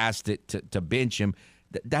to be asked to bench him.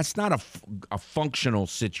 That's not a functional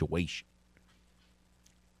situation.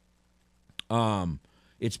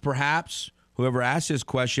 It's perhaps whoever asked this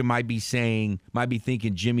question might be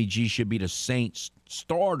thinking Jimmy G should be the Saints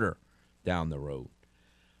starter down the road.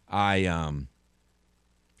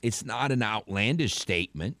 It's not an outlandish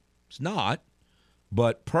statement. It's not.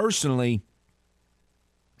 But personally,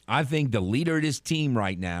 I think the leader of this team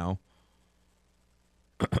right now,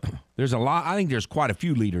 I think there's quite a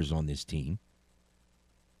few leaders on this team.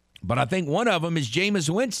 But I think one of them is Jameis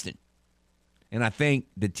Winston. And I think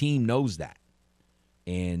the team knows that.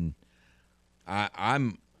 And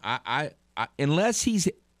unless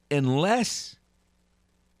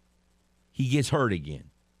he gets hurt again,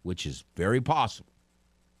 which is very possible,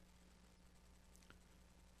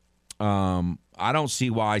 I don't see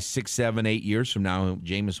why 6, 7, 8 years from now,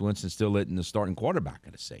 Jameis Winston's still letting the starting quarterback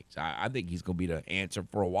of the Saints. I think he's going to be the answer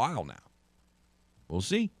for a while now. We'll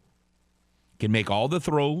see. Can make all the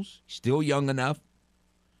throws. Still young enough.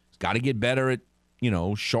 He's got to get better at,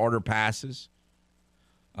 shorter passes.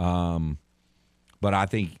 But I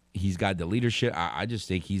think he's got the leadership. I just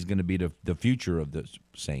think he's going to be the future of the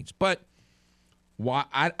Saints. But why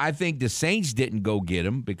I think the Saints didn't go get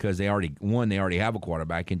him because they already have a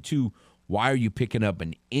quarterback, and two, why are you picking up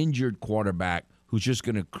an injured quarterback who's just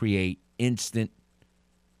going to create instant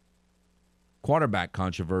quarterback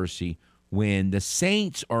controversy when the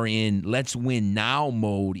Saints are in let's win now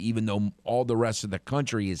mode, even though all the rest of the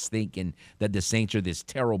country is thinking that the Saints are this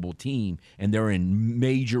terrible team and they're in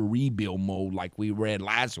major rebuild mode, like we read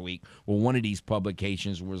last week. Well, one of these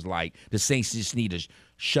publications was like, the Saints just need to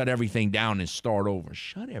shut everything down and start over.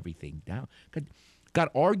 Shut everything down.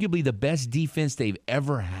 Got arguably the best defense they've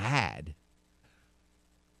ever had.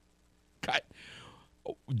 Got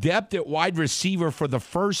depth at wide receiver for the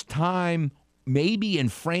first time maybe in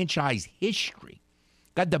franchise history.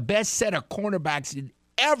 Got the best set of cornerbacks it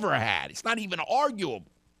ever had. It's not even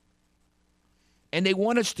arguable. And they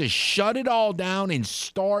want us to shut it all down and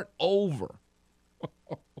start over.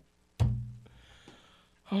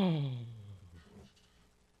 You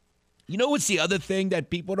know what's the other thing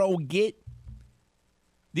that people don't get?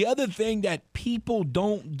 The other thing that people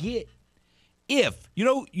don't get, you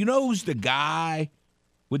know who's the guy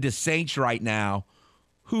with the Saints right now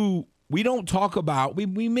who we don't talk about. We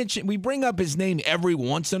bring up his name every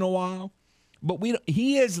once in a while, but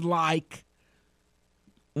he is like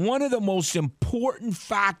one of the most important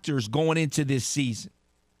factors going into this season.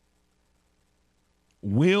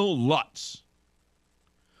 Will Lutz.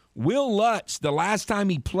 Will Lutz, the last time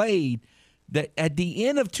he played, that at the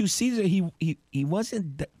end of 2 seasons, he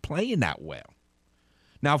wasn't playing that well.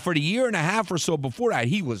 Now, for the year and a half or so before that,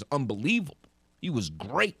 he was unbelievable. He was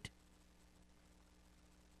great.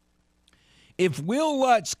 If Will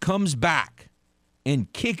Lutz comes back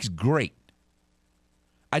and kicks great,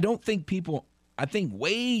 I think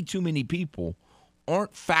way too many people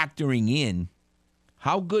aren't factoring in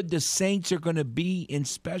how good the Saints are going to be in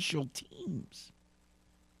special teams.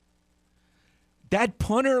 That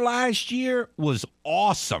punter last year was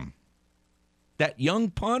awesome. That young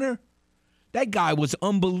punter, that guy was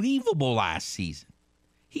unbelievable last season.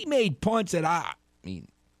 He made punts that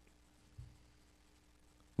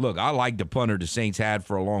look, I liked the punter the Saints had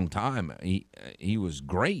for a long time. He was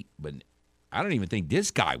great, but I don't even think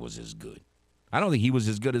this guy was as good. I don't think he was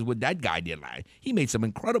as good as what that guy did last. He made some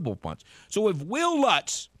incredible punts. So if Will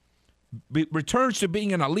Lutz returns to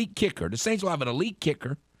being an elite kicker, the Saints will have an elite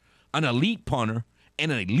kicker, an elite punter,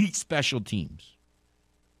 and an elite special teams.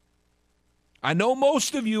 I know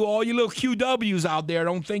most of you, all you little QWs out there,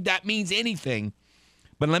 don't think that means anything.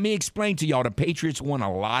 But let me explain to y'all, the Patriots won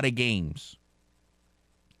a lot of games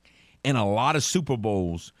and a lot of Super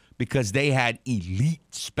Bowls because they had elite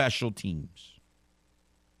special teams.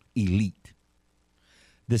 Elite.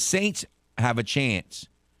 The Saints have a chance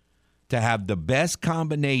to have the best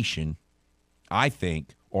combination, I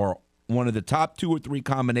think, or one of the top 2 or 3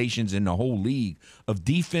 combinations in the whole league of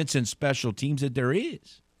defense and special teams that there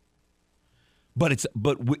is. But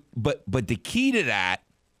the key to that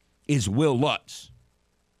is Will Lutz.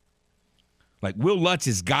 Like, Will Lutz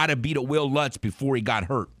has got to be the Will Lutz before he got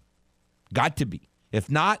hurt. Got to be. If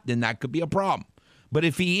not, then that could be a problem. But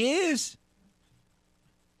if he is,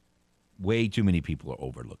 way too many people are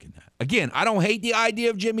overlooking that. Again, I don't hate the idea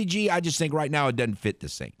of Jimmy G. I just think right now it doesn't fit the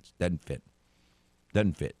Saints. Doesn't fit.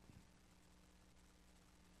 We'll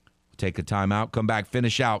take a timeout, come back,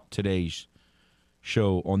 finish out today's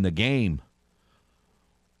show on the game.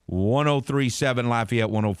 103.7 Lafayette,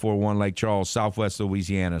 104.1 Lake Charles, Southwest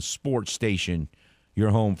Louisiana sports station. Your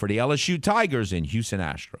home for the LSU Tigers and Houston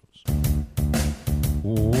Astros.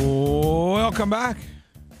 Welcome back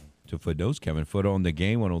to Footnotes. Kevin Foote on the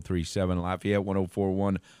game. 103.7 Lafayette,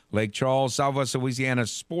 104.1 Lake Charles, Southwest Louisiana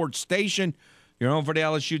sports station. Your home for the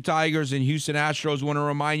LSU Tigers and Houston Astros. Want to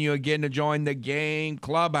remind you again to join the Game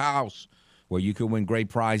Clubhouse, where you can win great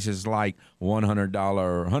prizes like $100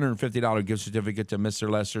 or $150 gift certificate to Mr.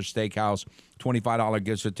 Lester Steakhouse, $25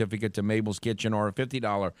 gift certificate to Mabel's Kitchen, or a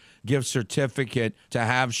 $50 gift certificate to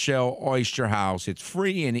Half Shell Oyster House. It's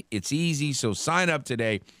free and it's easy, so sign up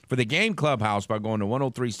today for the Game Clubhouse by going to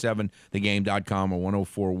 1037thegame.com or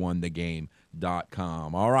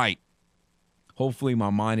 1041thegame.com. All right. Hopefully my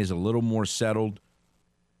mind is a little more settled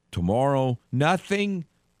tomorrow. Nothing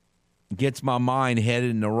gets my mind headed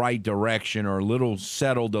in the right direction or a little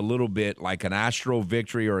settled a little bit like an Astro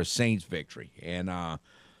victory or a Saints victory. And I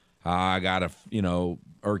got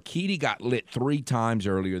Urquidy got lit 3 times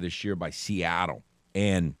earlier this year by Seattle.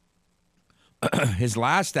 And his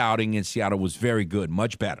last outing in Seattle was very good,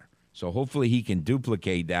 much better. So hopefully he can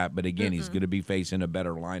duplicate that. But again, he's going to be facing a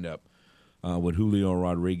better lineup with Julio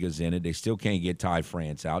Rodriguez in it. They still can't get Ty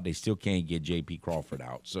France out. They still can't get J.P. Crawford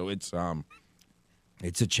out. So it's a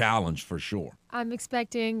challenge for sure. I'm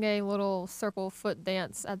expecting a little circle foot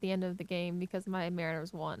dance at the end of the game because my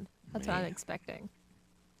Mariners won. That's what I'm expecting.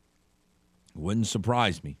 Wouldn't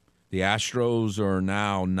surprise me. The Astros are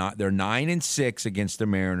now they're 9-6 against the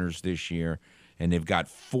Mariners this year, and they've got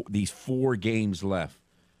these 4 games left.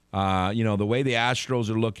 The way the Astros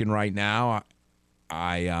are looking right now,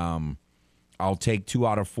 I'll take 2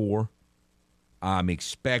 out of 4. I'm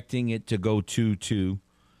expecting it to go 2-2.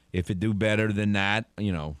 If it do better than that,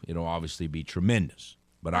 it'll obviously be tremendous.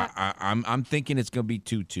 But I'm thinking it's going to be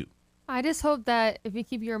 2-2. I just hope that if you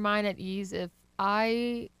keep your mind at ease, if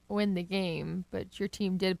I win the game, but your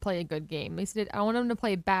team did play a good game. At least I want them to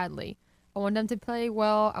play badly. I want them to play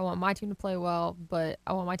well. I want my team to play well, but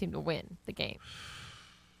I want my team to win the game.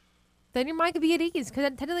 Then your mind could be at ease because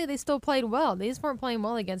technically they still played well. They just weren't playing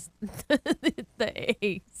well against the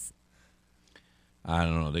A's. I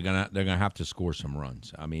don't know. They're gonna have to score some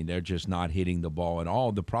runs. I mean, they're just not hitting the ball at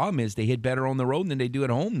all. The problem is they hit better on the road than they do at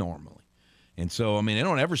home normally, and so I mean they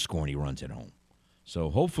don't ever score any runs at home.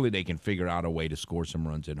 So hopefully they can figure out a way to score some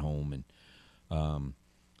runs at home. And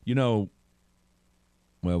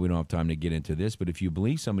well, we don't have time to get into this, but if you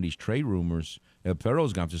believe some of these trade rumors,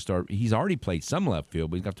 Perro's going to have to start. He's already played some left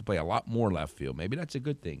field, but he's going to have to play a lot more left field. Maybe that's a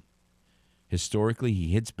good thing. Historically, he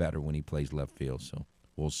hits better when he plays left field, so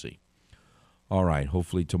we'll see. All right,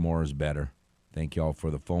 hopefully tomorrow's better. Thank you all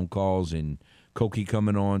for the phone calls and Koki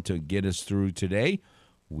coming on to get us through today.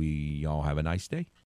 We all have a nice day.